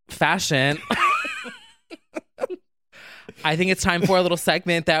fashion. I think it's time for a little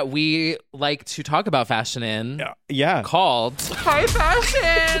segment that we like to talk about fashion in. Yeah. Called High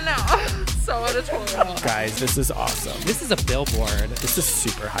Fashion. So editorial. Guys, this is awesome. This is a billboard. This is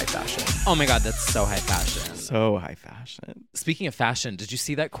super high fashion. Oh my God, that's so high fashion. So high fashion. Speaking of fashion, did you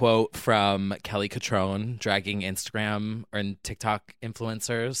see that quote from Kelly Cutrone dragging Instagram and TikTok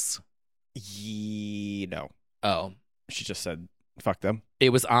influencers? No. Oh. She just said, fuck them. It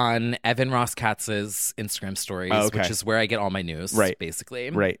was on Evan Ross Katz's Instagram stories, which is where I get all my news,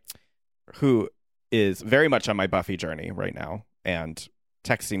 basically. Right. Who is very much on my Buffy journey right now and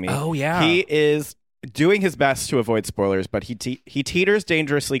texting me. Oh, yeah. He is doing his best to avoid spoilers, but he teeters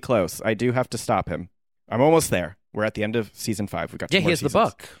dangerously close. I do have to stop him. I'm almost there. We're at the end of season 5. We've got 2 more he has seasons. the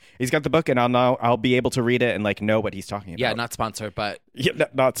book. He's got the book, and I'll be able to read it and like know what he's talking about. Yeah, not sponsored, but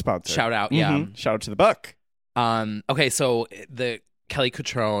not sponsored. Shout out, yeah. Shout out to the book. Okay, so the Kelly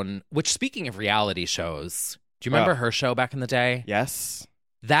Cutrone, which speaking of reality shows, do you remember her show back in the day? Yes.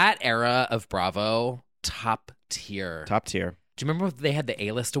 That era of Bravo, top tier. Top tier. Do you remember when they had the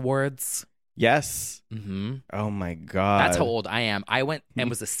A-list awards? Yes. Mm-hmm. Oh my God. That's how old I am. I went and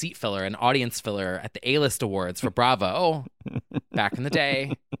was a seat filler, an audience filler at the A-list awards for Bravo back in the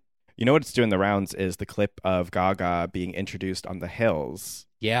day. You know what's doing the rounds is the clip of Gaga being introduced on the Hills.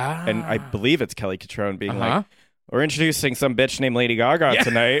 Yeah. And I believe it's Kelly Cutrone being like, we're introducing some bitch named Lady Gaga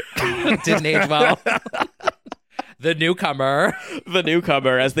tonight. Didn't age well. The newcomer. The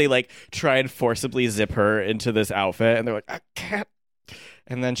newcomer, as they like try and forcibly zip her into this outfit. And they're like, I can't.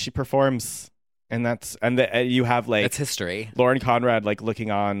 And then she performs. And you have like. It's history. Lauren Conrad like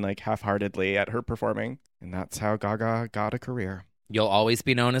looking on like half-heartedly at her performing. And that's how Gaga got a career. You'll always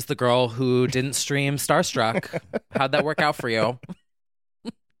be known as the girl who didn't stream Starstruck. How'd that work out for you?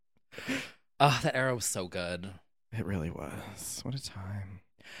 Oh, that era was so good. It really was. What a time.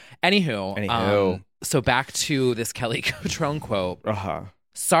 Anywho. So back to this Kelly Cutrone quote.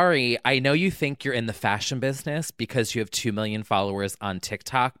 Sorry, I know you think you're in the fashion business because you have 2 million followers on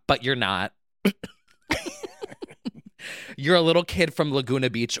TikTok, but you're not. You're a little kid from Laguna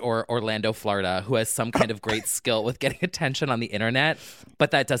Beach or Orlando, Florida, who has some kind of great skill with getting attention on the internet,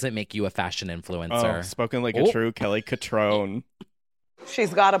 but that doesn't make you a fashion influencer. Oh, spoken like a true Kelly Cutrone.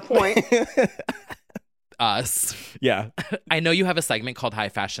 She's got a point. Us. Yeah. I know you have a segment called High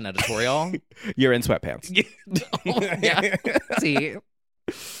Fashion Editorial. You're in sweatpants. Yeah. See?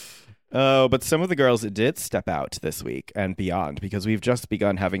 Oh, but some of the girls did step out this week and beyond because we've just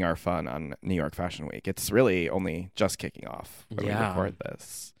begun having our fun on New York Fashion Week. It's really only just kicking off when we record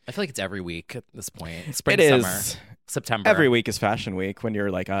this. I feel like it's every week at this point. Spring, it summer, is. September. Every week is Fashion Week when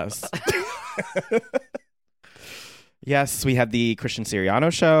you're like us. Yes, we had the Christian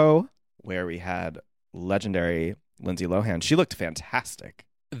Siriano show where we had legendary Lindsay Lohan. She looked fantastic.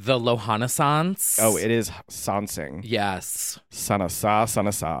 The Lohanaissance. Oh, it is sansing. Yes.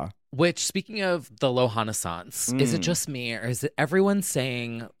 Sanasa. Which, speaking of the Lohanaissance, is it just me or is it everyone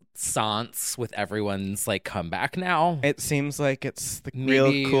saying sans with everyone's like comeback now? It seems like it's the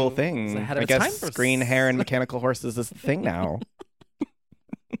Maybe real cool thing. ahead of I its time guess for green hair and mechanical horses is the thing now.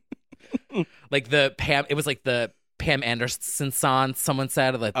 Like it was like the Pam Anderson sans, someone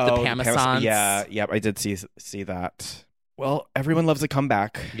said, like the Pam-a-sans. Yeah, I did see that. Well, everyone loves a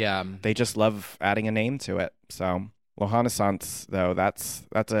comeback. Yeah. They just love adding a name to it. So Lohanaissance, though, that's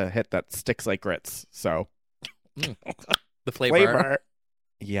a hit that sticks like grits. So the flavor.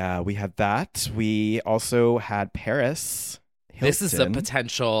 Yeah, we had that. We also had Paris Hilton. This is a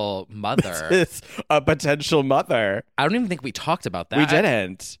potential mother. This is a potential mother. I don't even think we talked about that. We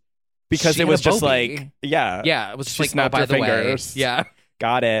didn't. Because She it had was a just Bobby. like, yeah. Yeah, it was just She like, snapped by her the fingers. way. Yeah.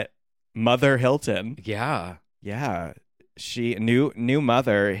 Got it. Mother Hilton. Yeah. Yeah. She new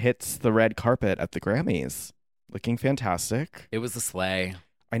mother hits the red carpet at the Grammys. Looking fantastic. It was a sleigh.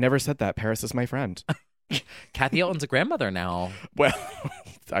 I never said that. Paris is my friend. Kathy Hilton's a grandmother now. Well,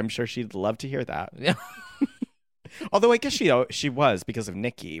 I'm sure she'd love to hear that. Yeah. Although I guess she was because of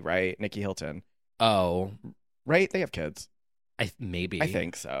Nikki, right? Nikki Hilton. Oh. Right? They have kids. Maybe. I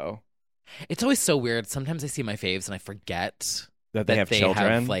think so. It's always so weird. Sometimes I see my faves and I forget That they have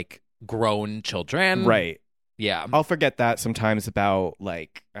children. have, like, grown children. Right. Yeah. I'll forget that sometimes about,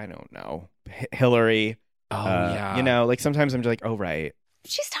 like, I don't know, Hillary. Oh, yeah. You know, like sometimes I'm just like, oh, right.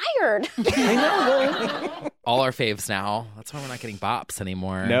 she's tired. I know. All our faves now. That's why we're not getting bops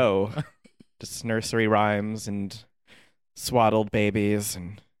anymore. No. Just nursery rhymes and swaddled babies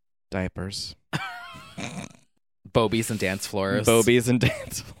and diapers. Bobies and dance floors. Bobies and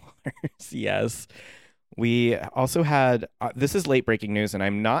dance floors, yes. We also had, this is late breaking news, and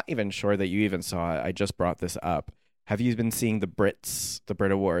I'm not even sure that you even saw it. I just brought this up. Have you been seeing the Brit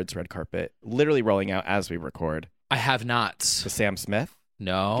Awards red carpet literally rolling out as we record? I have not. The Sam Smith?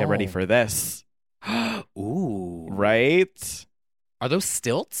 No. Get ready for this. Ooh. Right? Are those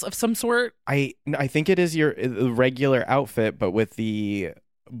stilts of some sort? I think it is your regular outfit, but with the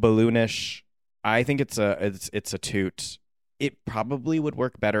balloonish. I think it's a toot. It probably would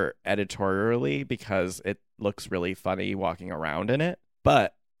work better editorially because it looks really funny walking around in it.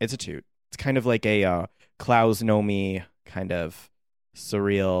 But it's a toot. It's kind of like a Klaus Nomi kind of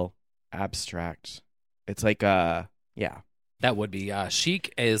surreal, abstract. It's like yeah. That would be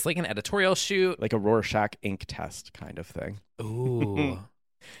Chic is like an editorial shoot, like a Rorschach ink test kind of thing. Ooh.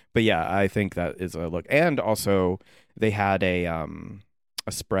 But yeah, I think that is a look. And also they had a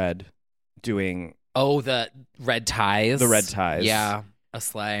spread doing the red ties. The red ties. Yeah, a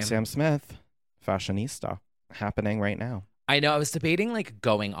sleigh. Sam Smith, fashionista, happening right now. I know. I was debating like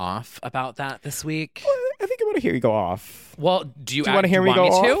going off about that this week. Well, I think I want to hear you go off. Well, do you want to hear me go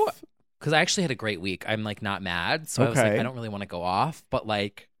off? Because I actually had a great week. I'm like not mad, so I was like, I don't really want to go off, but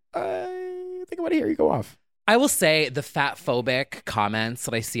like, I think I want to hear you go off. I will say the fat phobic comments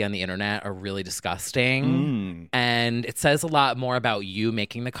that I see on the internet are really disgusting. And it says a lot more about you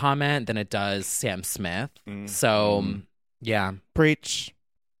making the comment than it does Sam Smith. So, yeah. Preach.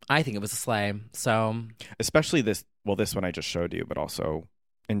 I think it was a sleigh. So, especially this one I just showed you, but also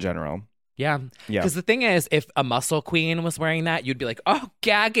in general. Yeah. Because the thing is, if a muscle queen was wearing that, you'd be like, oh,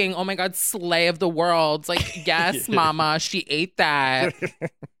 gagging. Oh my God, slay of the world. It's like, yes, mama, she ate that.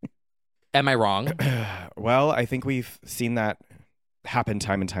 Am I wrong? Well, I think we've seen that happen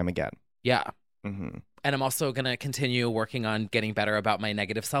time and time again. Yeah. Mm-hmm. And I'm also going to continue working on getting better about my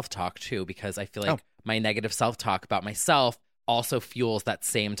negative self-talk too, because I feel like my negative self-talk about myself also fuels that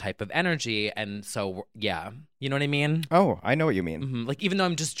same type of energy. And so, yeah, you know what I mean? Oh, I know what you mean. Mm-hmm. Like, even though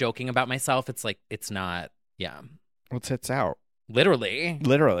I'm just joking about myself, it's like, it's not, yeah. Well, tits out.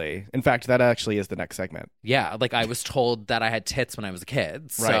 Literally. In fact, that actually is the next segment. Yeah, like I was told that I had tits when I was a kid.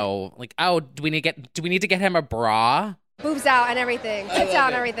 Right. So, like, oh, do we need to get him a bra? Boobs out and everything. Tits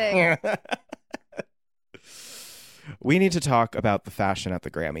out and everything. We need to talk about the fashion at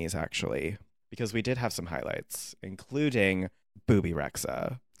the Grammys, actually, because we did have some highlights, including Booby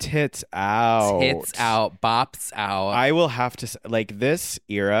Rexa. Tits out. Tits out. Bops out. I will have to, like, this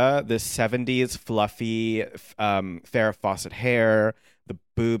era, this 70s fluffy Farrah Fawcett hair, the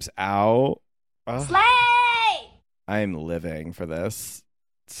boobs out. Slay! I'm living for this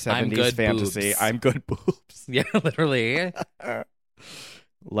 70s I'm good fantasy. boobs. I'm good boobs. Yeah, literally.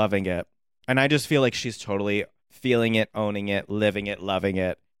 Loving it. And I just feel like she's totally feeling it, owning it, living it, loving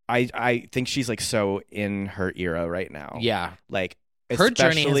it. I think she's like so in her era right now. Yeah. Like, her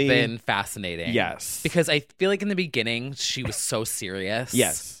journey has been fascinating. Yes. Because I feel like in the beginning, she was so serious.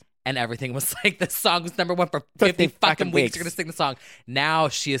 Yes. And everything was like, this song was #1 for 50 fucking weeks. You're going to sing the song. Now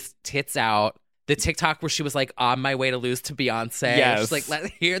she is tits out. The TikTok where she was like, on my way to lose to Beyonce. Yes. She's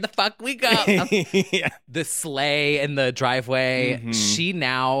like, here the fuck we go. Yeah. The sleigh in the driveway. Mm-hmm. She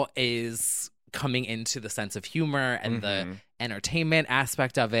now is coming into the sense of humor and the entertainment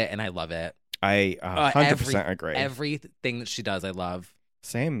aspect of it. And I love it. I 100% agree. Everything that she does, I love.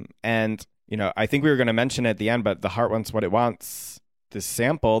 Same. And, you know, I think we were going to mention it at the end, but The Heart Wants What It Wants, the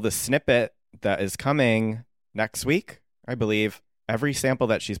sample, the snippet that is coming next week, I believe, every sample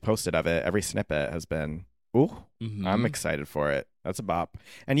that she's posted of it, every snippet has been, I'm excited for it. That's a bop.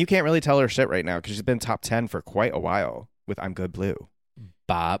 And you can't really tell her shit right now because she's been top 10 for quite a while with I'm Good Blue.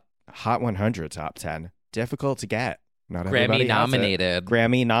 Bop. Hot 100 top 10. Difficult to get. Not Grammy nominated.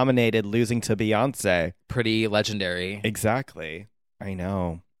 Grammy nominated, losing to Beyonce. Pretty legendary. Exactly. I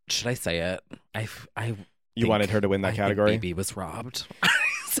know. Should I say it? You wanted her to win that category? Baby was robbed.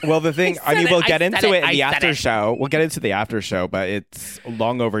 Well, the thing, I mean, we'll get into it in the after show. We'll get into the after show, but it's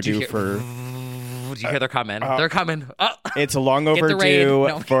long overdue for. Do you hear their comment? They're coming. Oh. It's long overdue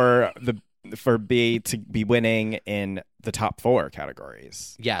for B to be winning in the top 4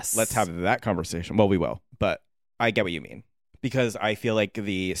 categories. Yes. Let's have that conversation. Well, we will, but I get what you mean, because I feel like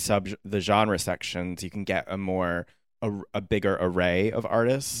the genre sections, you can get a bigger array of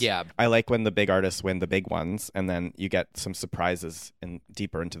artists. Yeah. I like when the big artists win the big ones, and then you get some surprises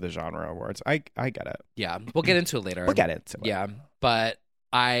deeper into the genre awards. I get it. Yeah. We'll get into it later. We'll get into it. Yeah. But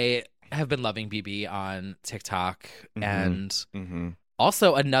I have been loving BB on TikTok and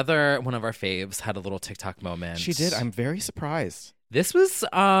Also, another one of our faves had a little TikTok moment. She did. I'm very surprised. This was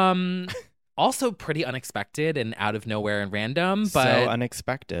also pretty unexpected and out of nowhere and random, but so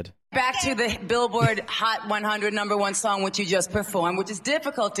unexpected. Back to the Billboard Hot 100 #1 song, which you just performed, which is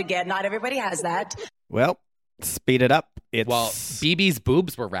difficult to get. Not everybody has that. Well, speed it up. Well, BB's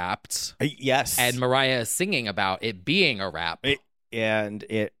boobs were wrapped. Yes. And Mariah is singing about it being a wrap. And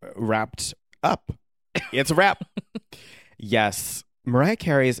it wrapped up. It's a wrap. Yes. Mariah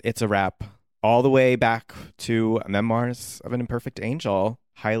Carey's It's a Wrap, all the way back to Memoirs of an Imperfect Angel,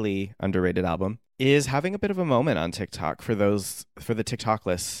 highly underrated album, is having a bit of a moment on TikTok for the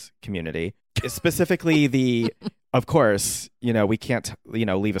TikTokless community. Specifically of course, we can't,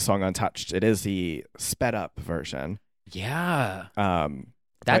 leave a song untouched. It is the sped up version. Yeah.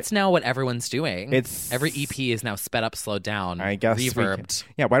 That's now what everyone's doing. Every EP is now sped up, slowed down, I guess reverbed.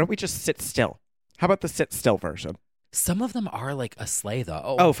 Why don't we just sit still? How about the sit still version? Some of them are like a sleigh,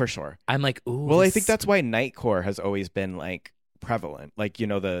 though. Oh, for sure. I'm like, ooh. Well, I think that's why Nightcore has always been like prevalent. Like,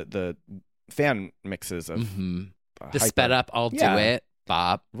 the fan mixes of the sped up, I'll do it,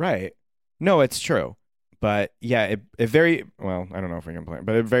 bop. Right. No, it's true. But yeah, it very, well, I don't know if we can play it,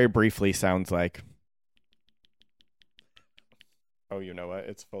 but it very briefly sounds like. Oh, you know what?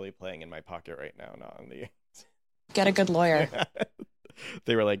 It's fully playing in my pocket right now, not on the. Get a good lawyer.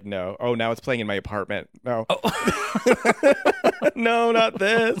 They were like, no. Oh, now it's playing in my apartment. No. Oh. No, not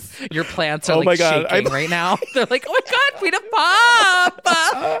this. Your plants are shaking right now. They're like, oh my God, Peter Pop.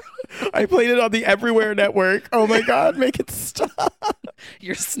 I played it on the Everywhere Network. Oh my God, make it stop.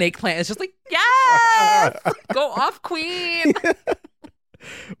 Your snake plant is just like, yes, go off, queen.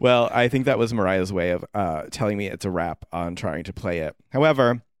 Well, I think that was Mariah's way of telling me it's a wrap on trying to play it.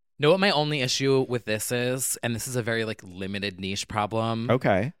 However, know what my only issue with this is, and this is a very limited niche problem.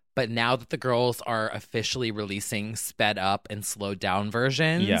 Okay. But now that the girls are officially releasing sped up and slowed down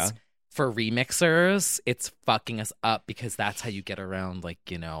versions for remixers, it's fucking us up because that's how you get around the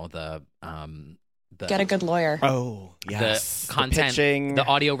get a good lawyer. Oh, yes. The content, pitching. the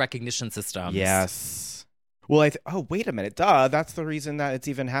audio recognition systems. Yes. Well, wait a minute. Duh. That's the reason that it's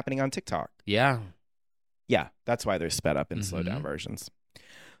even happening on TikTok. Yeah. Yeah. That's why there's sped up and slowed down versions.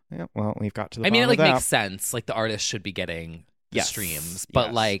 Yeah, well, we've got to the I mean, bottom it of that. makes sense. The artist should be getting the streams.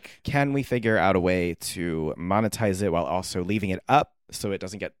 But can we figure out a way to monetize it while also leaving it up so it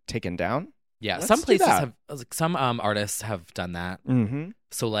doesn't get taken down? Yeah, Let's some places do that. have some artists have done that. Mm-hmm.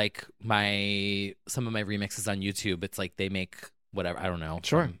 So some of my remixes on YouTube, it's they make whatever, I don't know.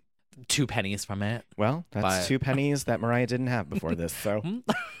 Sure. 2 pennies from it. Well, that's 2 pennies that Mariah didn't have before this, so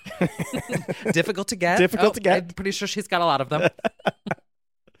difficult to get. Difficult to get. I'm pretty sure she's got a lot of them.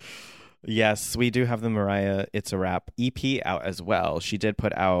 Yes, we do have the Mariah It's a Wrap EP out as well. She did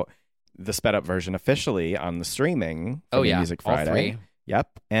put out the sped up version officially on the streaming for the Music Friday. All 3.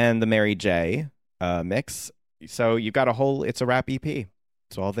 Yep. And the Mary J mix. So you've got a whole It's a Wrap EP.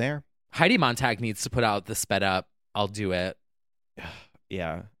 It's all there. Heidi Montag needs to put out the sped up I'll Do It.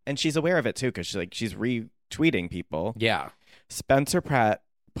 Yeah. And she's aware of it too because she's retweeting people. Yeah. Spencer Pratt,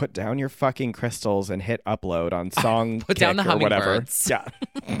 put down your fucking crystals and hit upload on song Put down the or whatever. hummingbirds. Yeah.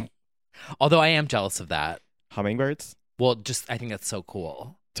 Although I am jealous of that. Hummingbirds? Well, I think that's so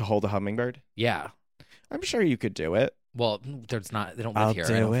cool. To hold a hummingbird? Yeah. I'm sure you could do it. Well, they don't live I'll here.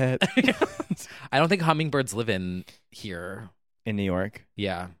 do it. I don't think hummingbirds live here. In New York?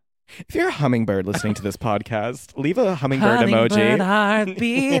 Yeah. If you're a hummingbird listening to this podcast, leave a hummingbird Hummingbird emoji.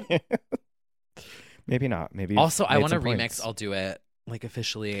 heartbeat. Maybe not. Maybe. Also, I want to remix points. I'll Do It,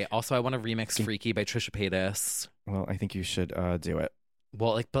 officially. Also, I want to remix Freaky by Trisha Paytas. Well, I think you should do it.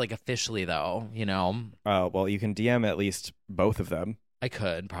 Well, but officially though, Well, you can DM at least both of them. I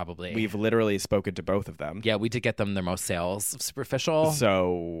could probably. We've literally spoken to both of them. Yeah, we did get them their most sales of Superficial.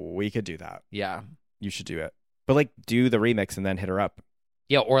 So we could do that. Yeah. You should do it. But do the remix and then hit her up.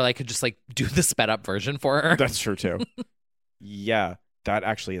 Yeah, or I could just do the sped up version for her. That's true too. Yeah, that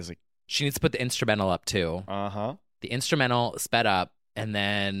actually is She needs to put the instrumental up too. Uh-huh. The instrumental sped up, and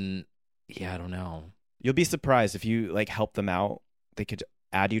then I don't know. You'll be surprised if you help them out. They could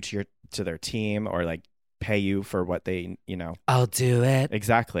add you to their team or pay you for what they, I'll do it.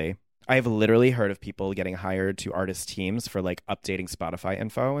 Exactly. I've literally heard of people getting hired to artist teams for updating Spotify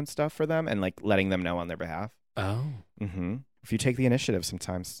info and stuff for them and letting them know on their behalf. Oh. Mm-hmm. If you take the initiative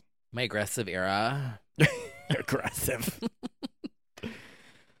sometimes. My aggressive era. Aggressive.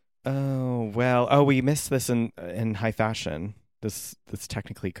 Oh, well. Oh, we missed this in high fashion. This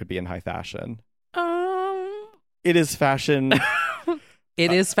technically could be in high fashion. It is fashion.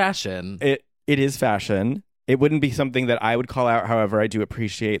 It is fashion. It is fashion. It wouldn't be something that I would call out. However, I do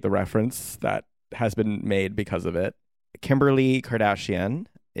appreciate the reference that has been made because of it. Kimberly Kardashian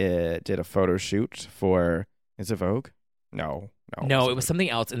did a photo shoot for, is it Vogue? No, it was something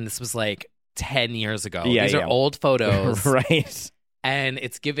else, and this was like 10 years ago. Yeah, These are old photos. Right. And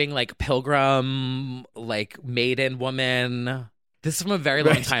it's giving like pilgrim, like maiden woman. This is from a very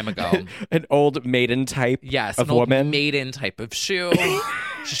long time ago. An old maiden type Yes, of an old woman. maiden type of shoe.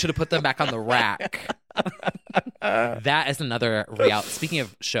 She should have put them back on the rack. That is another reality. Speaking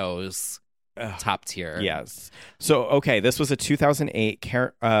of shows, top tier. Yes. So, okay, this was a 2008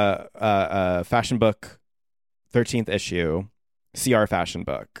 Fashion Book 13th issue, CR Fashion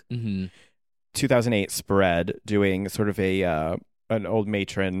Book. 2008 spread doing sort of an old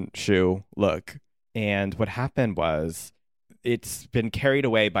matron shoe look. And what happened was it's been carried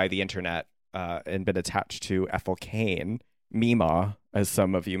away by the internet and been attached to Ethel Cain, Mima, as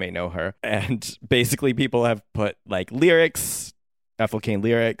some of you may know her. And basically people have put like lyrics, Ethel Cain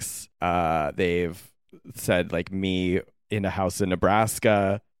lyrics. They've said like me in a house in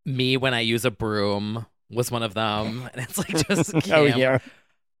Nebraska. Me when I use a broom was one of them. And it's like just Oh, yeah.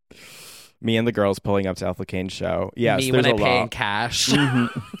 Me and the girls pulling up to Ethel Cain's show. Yes, me there's when I a pay in lot. cash.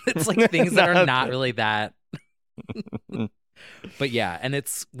 It's like things that are not really that. But yeah, and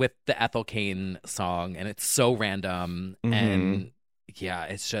it's with the Ethel Cain song, and it's so random. And yeah,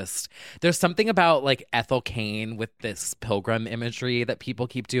 it's just, there's something about like Ethel Cain with this pilgrim imagery that people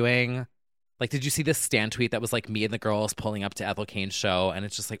keep doing. Like, did you see this Stan tweet that was like me and the girls pulling up to Ethel Cain's show, and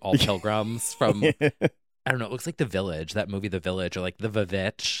it's just like all pilgrims from, I don't know, it looks like The Village, that movie The Village, or like The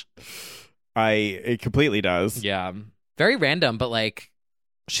Vavitch. It completely does. Yeah. Very random, but like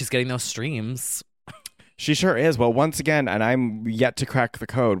she's getting those streams. She sure is. Well, once again, and I'm yet to crack the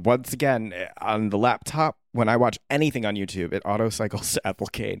code, once again, on the laptop, when I watch anything on YouTube, it auto-cycles to Ethel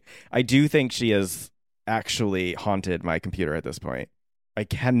Cain. I do think she has actually haunted my computer at this point. I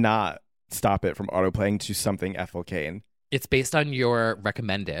cannot stop it from auto-playing to something Ethel Cain. It's based on your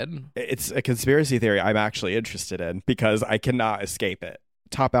recommended. It's a conspiracy theory I'm actually interested in because I cannot escape it.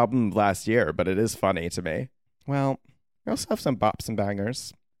 Top album of last year, but it is funny to me. Well, we also have some bops and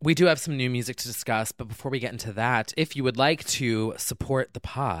bangers. We do have some new music to discuss, but before we get into that, if you would like to support the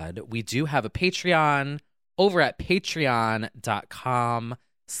pod, we do have a Patreon over at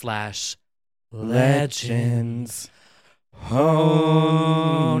patreon.com/legends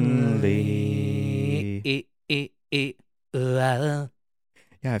only. Yeah,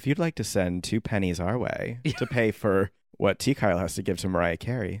 if you'd like to send 2 pennies our way to pay for what T. Kyle has to give to Mariah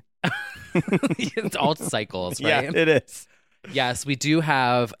Carey. It's all cycles, right? Yeah, it is. Yes, we do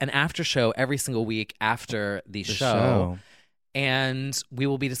have an after show every single week after the show. And we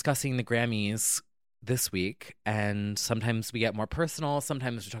will be discussing the Grammys this week. And sometimes we get more personal.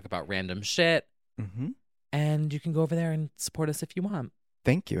 Sometimes we talk about random shit. And you can go over there and support us if you want.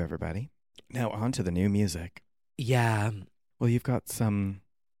 Thank you, everybody. Now on to the new music. Yeah. Well, you've got some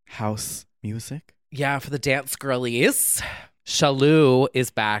house music. Yeah, for the dance girlies. Shalou is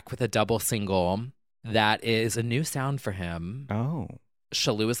back with a double single that is a new sound for him. Oh.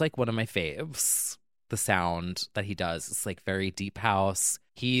 Shalou is like one of my faves. The sound that he does is like very deep house.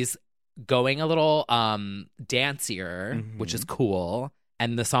 He's going a little dancier, which is cool.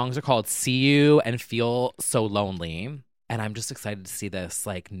 And the songs are called See You and Feel So Lonely. And I'm just excited to see this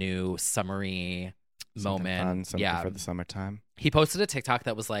like new summery moment. Something for the summertime. He posted a TikTok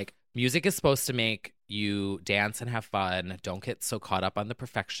that was like, music is supposed to make you dance and have fun. Don't get so caught up on the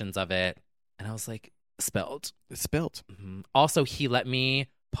perfections of it. And I was like, spilled. It's spilled. Also, he let me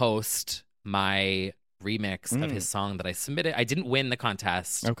post my remix of his song that I submitted. I didn't win the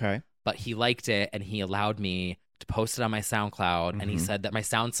contest. Okay. But he liked it and he allowed me to post it on my SoundCloud. And he said that my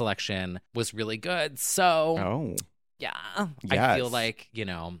sound selection was really good. So, yeah, I feel like, you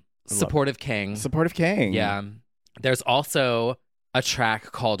know, supportive king. Supportive king. Yeah. There's also a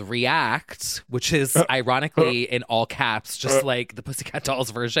track called React, which is ironically in all caps, just like the Pussycat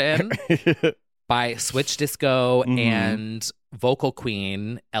Dolls version by Switch Disco and vocal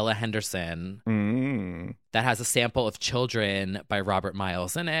queen Ella Henderson. That has a sample of Children by Robert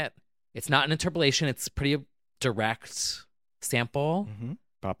Miles in it. It's not an interpolation. It's pretty direct sample.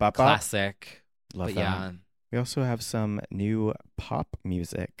 Bop, bop, bop. Classic. Love but that. yeah. We also have some new pop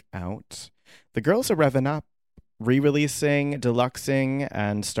music out. The girls are revving up, re-releasing, deluxing,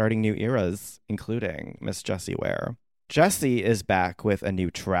 and starting new eras, including Miss Jessie Ware. Jessie is back with a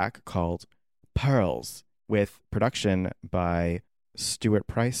new track called Pearls, with production by Stuart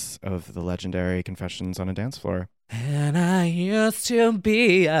Price of the legendary Confessions on a Dance Floor. And I used to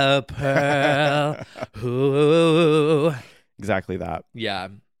be a pearl. Ooh. Exactly that. Yeah.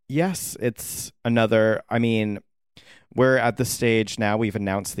 Yes, it's another, I mean, we're at the stage now, we've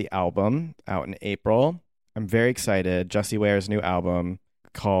announced the album out in April. I'm very excited. Jessie Ware's new album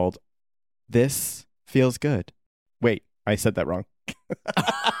called This Feels Good. Wait, I said that wrong.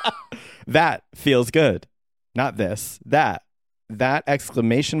 That feels good. Not this. That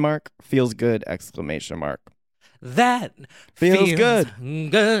exclamation mark feels good exclamation mark. That feels good.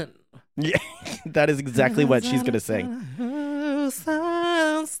 Good. Yeah, that is exactly what she's going to sing.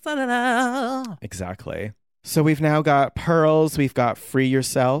 Exactly. So we've now got Pearls. We've got Free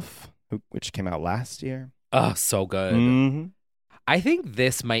Yourself, which came out last year. Oh, so good. Mm-hmm. I think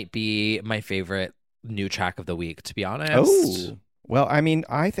this might be my favorite new track of the week, to be honest. Oh, well, I mean,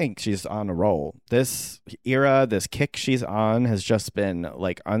 I think she's on a roll. This era, this kick she's on has just been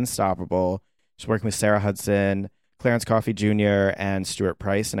like unstoppable. She's working with Sarah Hudson, Clarence Coffey Jr., and Stuart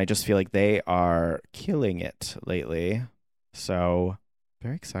Price, and I just feel like they are killing it lately. So,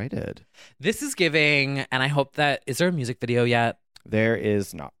 very excited. This is giving, and I hope that, is there a music video yet? There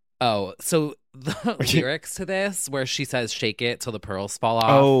is not. Oh, so the lyrics to this, where she says, shake it till the pearls fall off.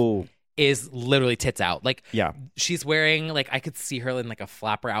 Oh. Is literally tits out. Like, yeah, she's wearing, like, I could see her in like a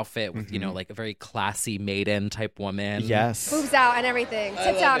flapper outfit with, you know, like a very classy maiden type woman. Yes. Boobs out and everything.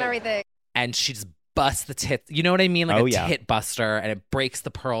 Tits out and everything. And she just busts the tits. You know what I mean? Like tit buster, and it breaks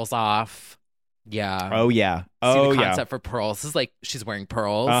the pearls off. Yeah. Oh, yeah. See the concept for pearls. This is like she's wearing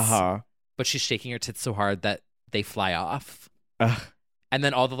pearls. Uh-huh. But she's shaking her tits so hard that they fly off. Ugh. And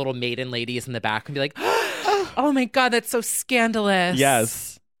then all the little maiden ladies in the back can be like, oh my God, that's so scandalous.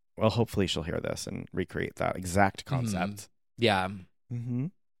 Yes. Well, hopefully she'll hear this and recreate that exact concept. Yeah. Mm-hmm.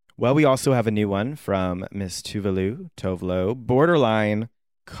 Well, we also have a new one from Miss Tovlo, Borderline,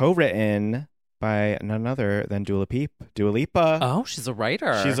 co-written by none other than Dua Lipa. Oh, she's a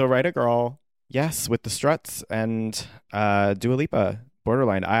writer. She's a writer girl. Yes, with the Struts and Dua Lipa,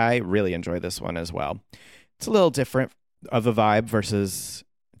 Borderline. I really enjoy this one as well. It's a little different of a vibe versus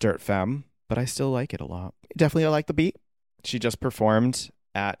Dirt Femme, but I still like it a lot. Definitely like the beat. She just performed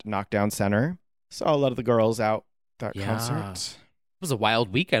at Knockdown Center. Saw a lot of the girls out that concert. It was a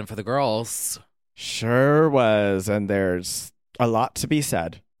wild weekend for the girls. Sure was, and there's a lot to be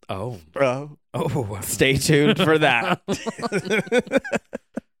said. Oh. Stay tuned for that.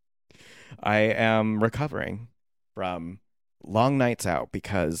 I am recovering from long nights out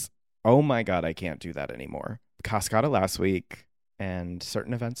because, oh my God, I can't do that anymore. Cascada last week and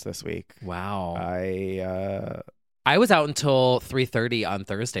certain events this week. Wow. I was out until 3:30 on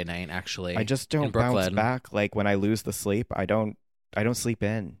Thursday night, actually. I just don't bounce back. Like when I lose the sleep, I don't sleep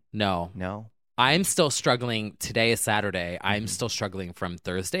in. No. I'm still struggling. Today is Saturday. I'm still struggling from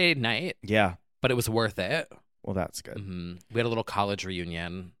Thursday night. Yeah. But it was worth it. Well, that's good. Mm-hmm. We had a little college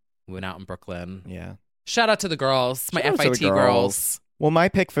reunion. We went out in Brooklyn. Yeah. Shout out to the girls, my Shout out FIT to the girls. Well, my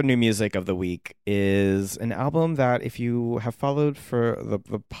pick for new music of the week is an album that if you have followed for the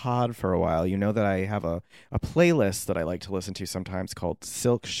pod for a while, you know that I have a playlist that I like to listen to sometimes called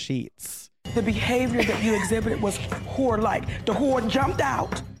Silk Sheets. The behavior that you exhibited was whore-like. The whore jumped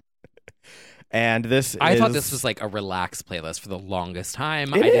out. And I thought this was like a relaxed playlist for the longest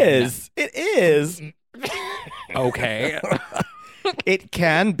time. It is. Okay. It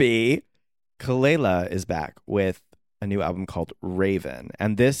can be. Kelela is back with a new album called Raven.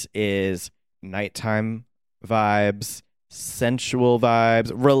 And this is nighttime vibes, sensual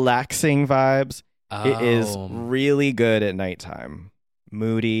vibes, relaxing vibes. Oh. It is really good at nighttime.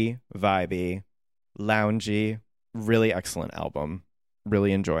 Moody, vibey, loungy, really excellent album.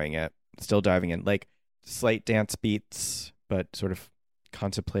 Really enjoying it. Still diving in. Like slight dance beats, but sort of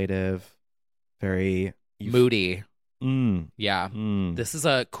contemplative, very moody. Yeah. This is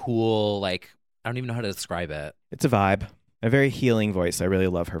a cool, like, I don't even know how to describe it. It's a vibe. A very healing voice. I really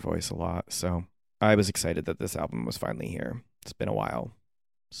love her voice a lot. So I was excited that this album was finally here. It's been a while.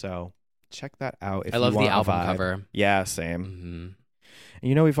 So check that out if you want a vibe. I love the album cover. Yeah, same. Mm-hmm. And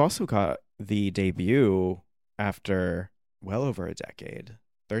you know, we've also got the debut after well over a decade.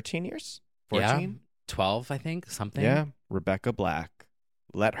 13 years? 14? Yeah, 12, I think, something. Yeah. Rebecca Black,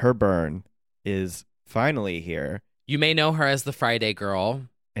 Let Her Burn, is finally here. You may know her as the Friday Girl.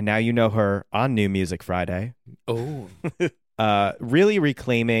 And now you know her on New Music Friday. Oh. Really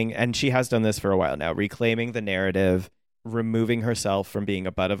reclaiming, and she has done this for a while now, reclaiming the narrative, removing herself from being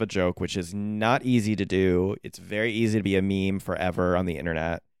a butt of a joke, which is not easy to do. It's very easy to be a meme forever on the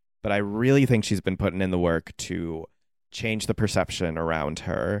internet. But I really think she's been putting in the work to change the perception around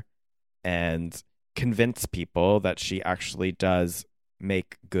her and convince people that she actually does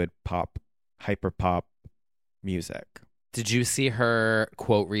make good pop, hyper pop music. Did you see her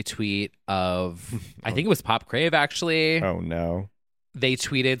quote retweet of, I think it was Pop Crave, actually. Oh, no. They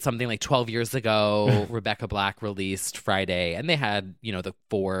tweeted something like 12 years ago, Rebecca Black released Friday, and they had, you know, the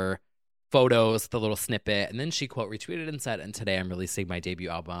 4 photos, the little snippet, and then she quote retweeted and said, "And today I'm releasing my debut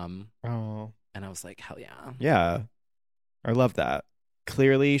album." Oh. And I was like, hell yeah. Yeah. I love that.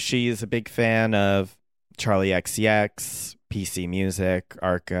 Clearly, she's a big fan of Charlie XCX, PC Music,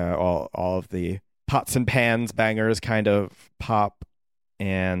 Arca, all of the pots and pans bangers kind of pop.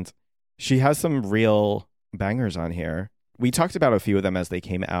 And she has some real bangers on here. We talked about a few of them as they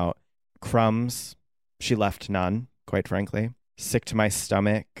came out. Crumbs, She Left None, quite frankly. Sick to My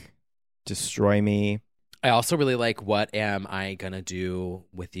Stomach, Destroy Me. I also really like What Am I Gonna Do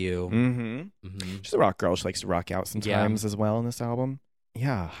With You. Mm-hmm. She's a rock girl. She likes to rock out sometimes as well in this album.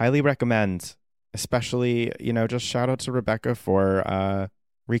 Yeah, highly recommend. Especially, just shout out to Rebecca for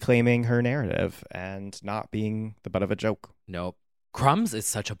reclaiming her narrative and not being the butt of a joke. Nope. Crumbs is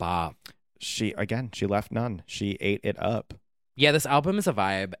such a bop. She left none. She ate it up. Yeah, this album is a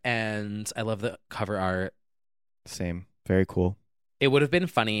vibe, and I love the cover art. Same. Very cool. It would have been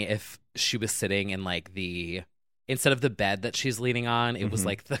funny if she was sitting in like instead of the bed that she's leaning on, it was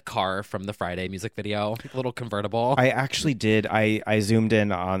like the car from the Friday music video, a little convertible. I actually did. I zoomed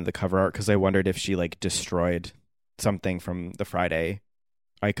in on the cover art because I wondered if she like destroyed something from the Friday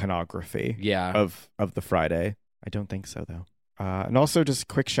iconography of the Friday. I don't think so though. And also just a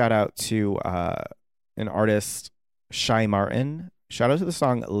quick shout out to an artist, Shy Martin. Shout out to the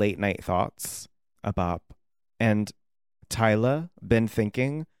song Late Night Thoughts, a bop. And Tyla, Been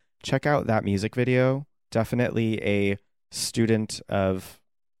Thinking. Check out that music video. Definitely a student of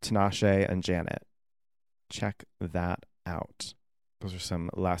Tinashe and Janet. Check that out. Those are some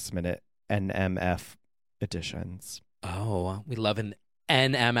last minute NMF additions. Oh, we love an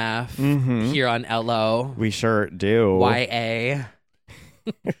NMF here on LO. We sure do. YA.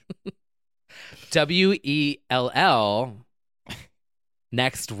 WELL.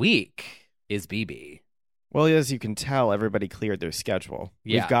 Next week is BB. Well, as you can tell, everybody cleared their schedule.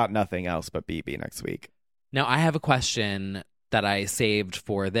 Yeah. We've got nothing else but BB next week. Now, I have a question that I saved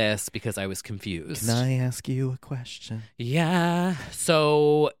for this because I was confused. Can I ask you a question? Yeah.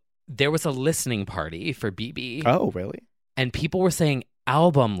 So there was a listening party for BB. Oh, really? And people were saying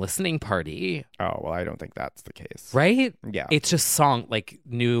album listening party. Oh, well, I don't think that's the case. Right? Yeah. It's just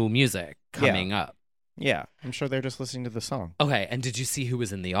new music coming up. Yeah. I'm sure they're just listening to the song. Okay. And did you see who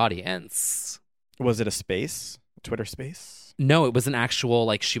was in the audience? Was it a space? A Twitter space? No, it was an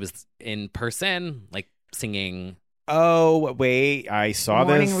actual, she was in person, singing. Oh, wait. I saw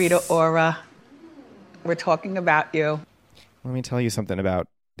this. Morning, Rita Ora. We're talking about you. Let me tell you something about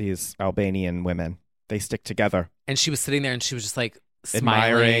these Albanian women. They stick together. And she was sitting there and she was just smiling.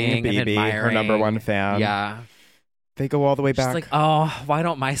 Admiring BB, her number one fan. Yeah. They go all the way back. She's like, oh, why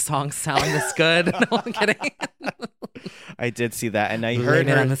don't my songs sound this good? No, I'm kidding. I did see that. And I heard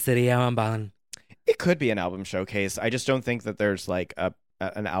her in the city, I'm ballin'. It could be an album showcase. I just don't think that there's an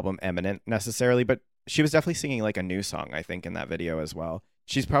album eminent necessarily, but she was definitely singing a new song, I think, in that video as well.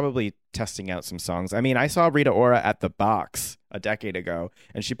 She's probably testing out some songs. I mean, I saw Rita Ora at the Box a decade ago,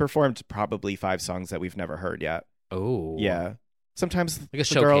 and she performed probably 5 songs that we've never heard yet. Oh. Yeah. Sometimes the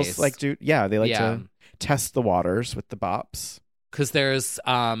girls they like to test the waters with the bops. Because there's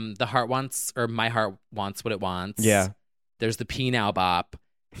The Heart Wants, or My Heart Wants What It Wants. Yeah. There's the P Now Bop.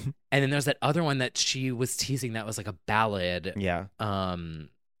 And then there's that other one that she was teasing that was a ballad. Yeah.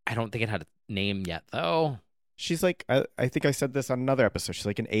 I don't think it had a name yet, though. She's I think I said this on another episode. She's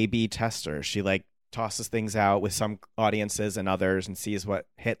like an A/B tester. She tosses things out with some audiences and others and sees what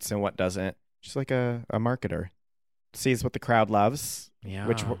hits and what doesn't. She's like a marketer. Sees what the crowd loves. Yeah.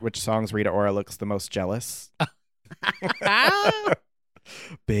 Which songs Rita Ora looks the most jealous.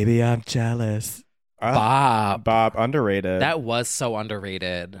 Baby, I'm jealous. Bob, underrated. That was so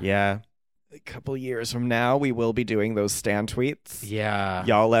underrated. Yeah. A couple years from now, we will be doing those Stan tweets. Yeah.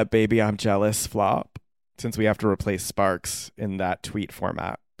 Y'all let Baby I'm Jealous flop, since we have to replace Sparks in that tweet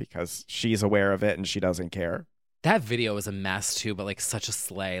format because she's aware of it and she doesn't care. That video was a mess too, but such a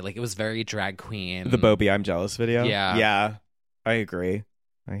slay. It was very drag queen. The Bobby I'm Jealous video? Yeah. Yeah. I agree.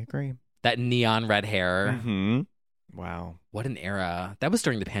 That neon red hair. Mm-hmm. Wow. What an era. That was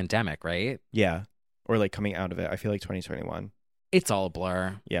during the pandemic, right? Yeah. Or coming out of it. I feel like 2021. It's all a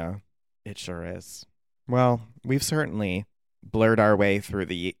blur. Yeah, it sure is. Well, we've certainly blurred our way through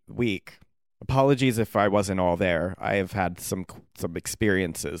the week. Apologies if I wasn't all there. I have had some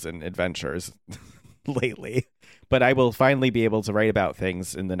experiences and adventures lately. But I will finally be able to write about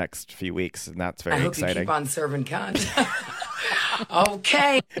things in the next few weeks, and that's very exciting. I hope you keep on serving content.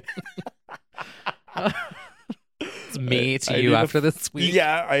 Okay. It's me to you after this week.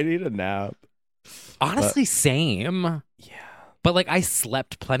 Yeah, I need a nap. Honestly, same. Yeah. But I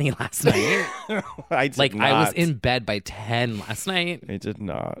slept plenty last night. I did not. I was in bed by 10 last night. I did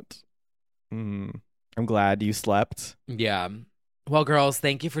not. I'm glad you slept. Yeah. Well, girls,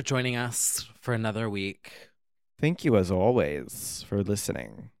 thank you for joining us for another week. Thank you, as always, for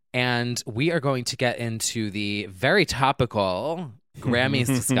listening. And we are going to get into the very topical Grammys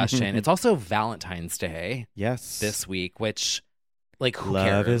discussion. It's also Valentine's Day. Yes. This week, which, like, who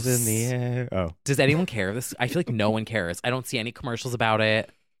Love cares? is in the air. Oh. Does anyone care? I feel like no one cares. I don't see any commercials about it.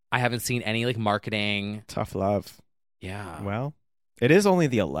 I haven't seen any, like, marketing. Tough love. Yeah. Well, it is only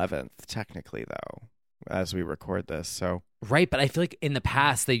the 11th, technically, though, as we record this, so... Right, but I feel like in the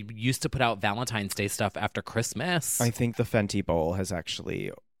past, they used to put out Valentine's Day stuff after Christmas. I think the Fenty Bowl has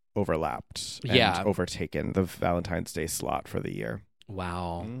actually overlapped and overtaken the Valentine's Day slot for the year.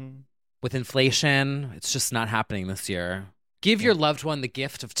 Wow. With inflation, it's just not happening this year. Give your loved one the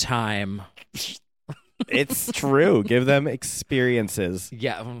gift of time. It's true. Give them experiences.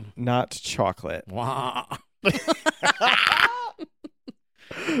 Yeah. Not chocolate. Wow.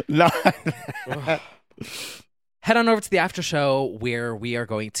 Head on over to the after show where we are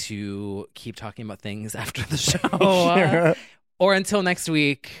going to keep talking about things after the show. Or until next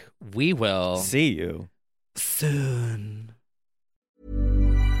week, we will see you soon.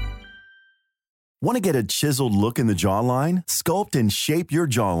 Want to get a chiseled look in the jawline? Sculpt and shape your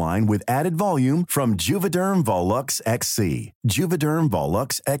jawline with added volume from Juvederm Volux XC. Juvederm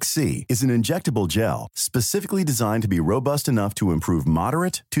Volux XC is an injectable gel specifically designed to be robust enough to improve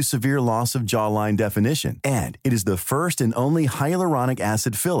moderate to severe loss of jawline definition. And it is the first and only hyaluronic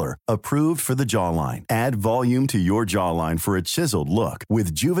acid filler approved for the jawline. Add volume to your jawline for a chiseled look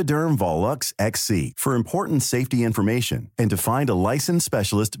with Juvederm Volux XC. For important safety information and to find a licensed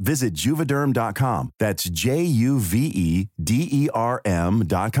specialist, visit Juvederm.com. That's Juvederm.com.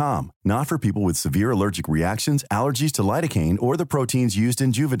 Not for people with severe allergic reactions, allergies to lidocaine, or the proteins used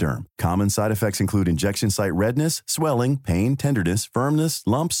in Juvederm. Common side effects include injection site redness, swelling, pain, tenderness, firmness,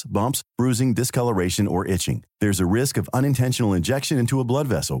 lumps, bumps, bruising, discoloration, or itching. There's a risk of unintentional injection into a blood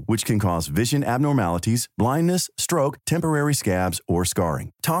vessel, which can cause vision abnormalities, blindness, stroke, temporary scabs, or scarring.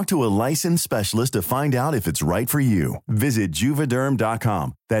 Talk to a licensed specialist to find out if it's right for you. Visit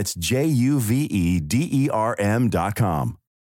Juvederm.com. That's Juvederm.com.